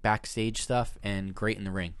doing backstage stuff, and great in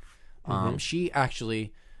the ring. She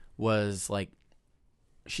actually was like,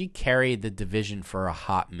 she carried the division for a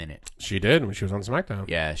hot minute. She did when she was on SmackDown.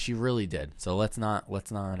 Yeah, she really did. So let's not.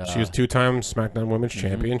 She was 2-time SmackDown Women's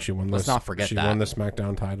Champion. She won. Let's not forget she that. won the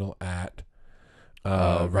SmackDown title at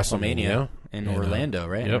WrestleMania in Orlando,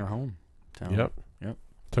 right? Yep. In her hometown. Yep.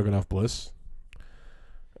 Took it off Bliss.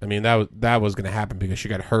 I mean, that was going to happen because she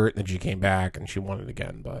got hurt and then she came back and she won it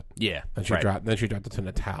again. But yeah, and she dropped. Then she dropped it to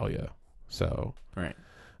Natalya. So right.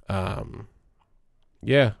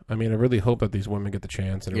 Yeah, I mean, I really hope that these women get the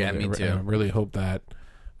chance. And me too. I really hope that.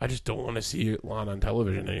 I just don't want to see Lana on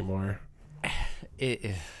television anymore.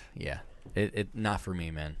 It not for me,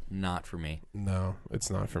 man. Not for me. No, it's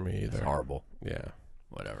not for me either. It's horrible. Yeah.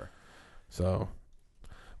 Whatever. So,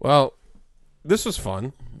 well, this was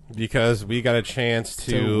fun because we got a chance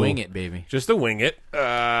to wing it, baby. Just to wing it.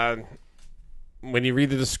 When you read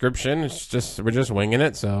the description, we're just winging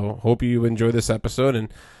it. So, hope you enjoy this episode.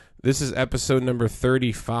 And this is episode number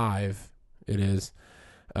 35. It is.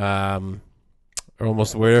 We're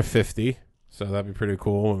at 50. So that'd be pretty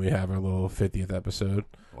cool when we have our little 50th episode.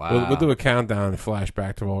 Wow. We'll do a countdown and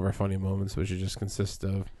flashback to all of our funny moments, which would just consist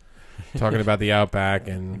of talking about the Outback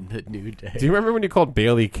and the New Day. Do you remember when you called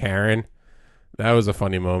Bailey Karen? That was a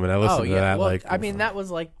funny moment. I listened to that. Well, I mean, that was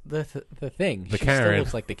like the thing. The she Karen. still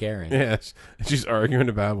looks like the Karen. Yeah, she's arguing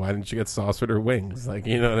about why didn't she get sauce with her wings? Like,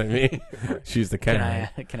 you know what I mean? She's the Karen.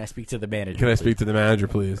 Can I speak to the manager? Can I speak to the manager,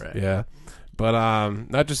 please? Right. Yeah. But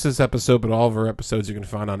not just this episode, but all of our episodes you can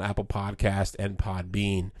find on Apple Podcast and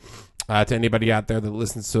Podbean. To anybody out there that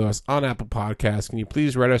listens to us on Apple Podcasts, can you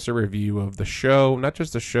please write us a review of the show? Not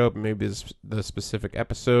just the show, but maybe the specific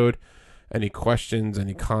episode. Any questions,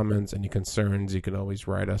 any comments, any concerns, you can always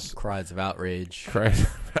write us. Cries of outrage. Cries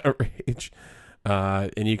of outrage.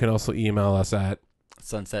 And you can also email us at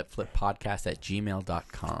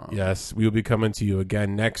sunsetflippodcast@gmail.com. Yes, we will be coming to you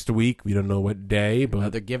again next week. We don't know what day, but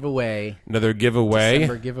Another giveaway. December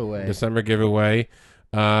giveaway. December giveaway.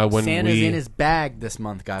 When Santa's in his bag this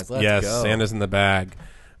month, guys. Let's go. Yes, Santa's in the bag.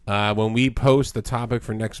 When we post the topic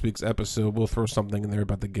for next week's episode, we'll throw something in there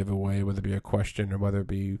about the giveaway, whether it be a question or whether it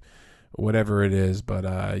be whatever it is.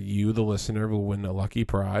 But you, the listener, will win a lucky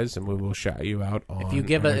prize, and we will shout you out on. If you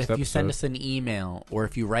send episode. us an email or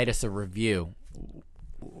if you write us a review,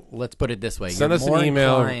 let's put it this way: send you're us more an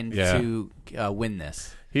email inclined to win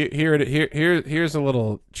this. Here's a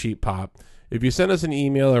little cheap pop. If you send us an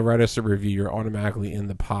email or write us a review, you're automatically in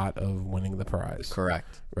the pot of winning the prize.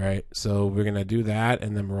 Correct. Right? So we're going to do that,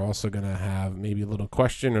 and then we're also going to have maybe a little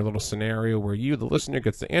question or a little scenario where you, the listener,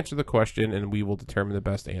 gets to answer the question, and we will determine the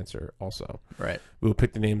best answer also. Right. We'll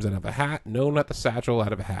pick the names out of a hat. No, not the satchel,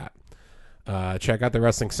 out of a hat. Check out the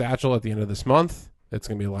Wrestling Satchel at the end of this month. It's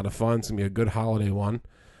going to be a lot of fun. It's going to be a good holiday one.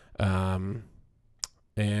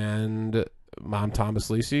 And I'm Thomas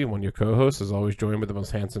Lisi, one of your co-hosts, as always, joined with the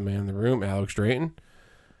most handsome man in the room, Alex Drayton.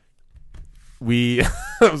 I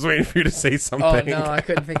was waiting for you to say something. Oh, no, I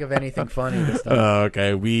couldn't think of anything funny this time.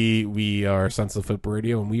 Okay. We are Sunset Foot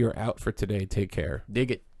Radio, and we are out for today. Take care.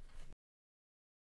 Dig it.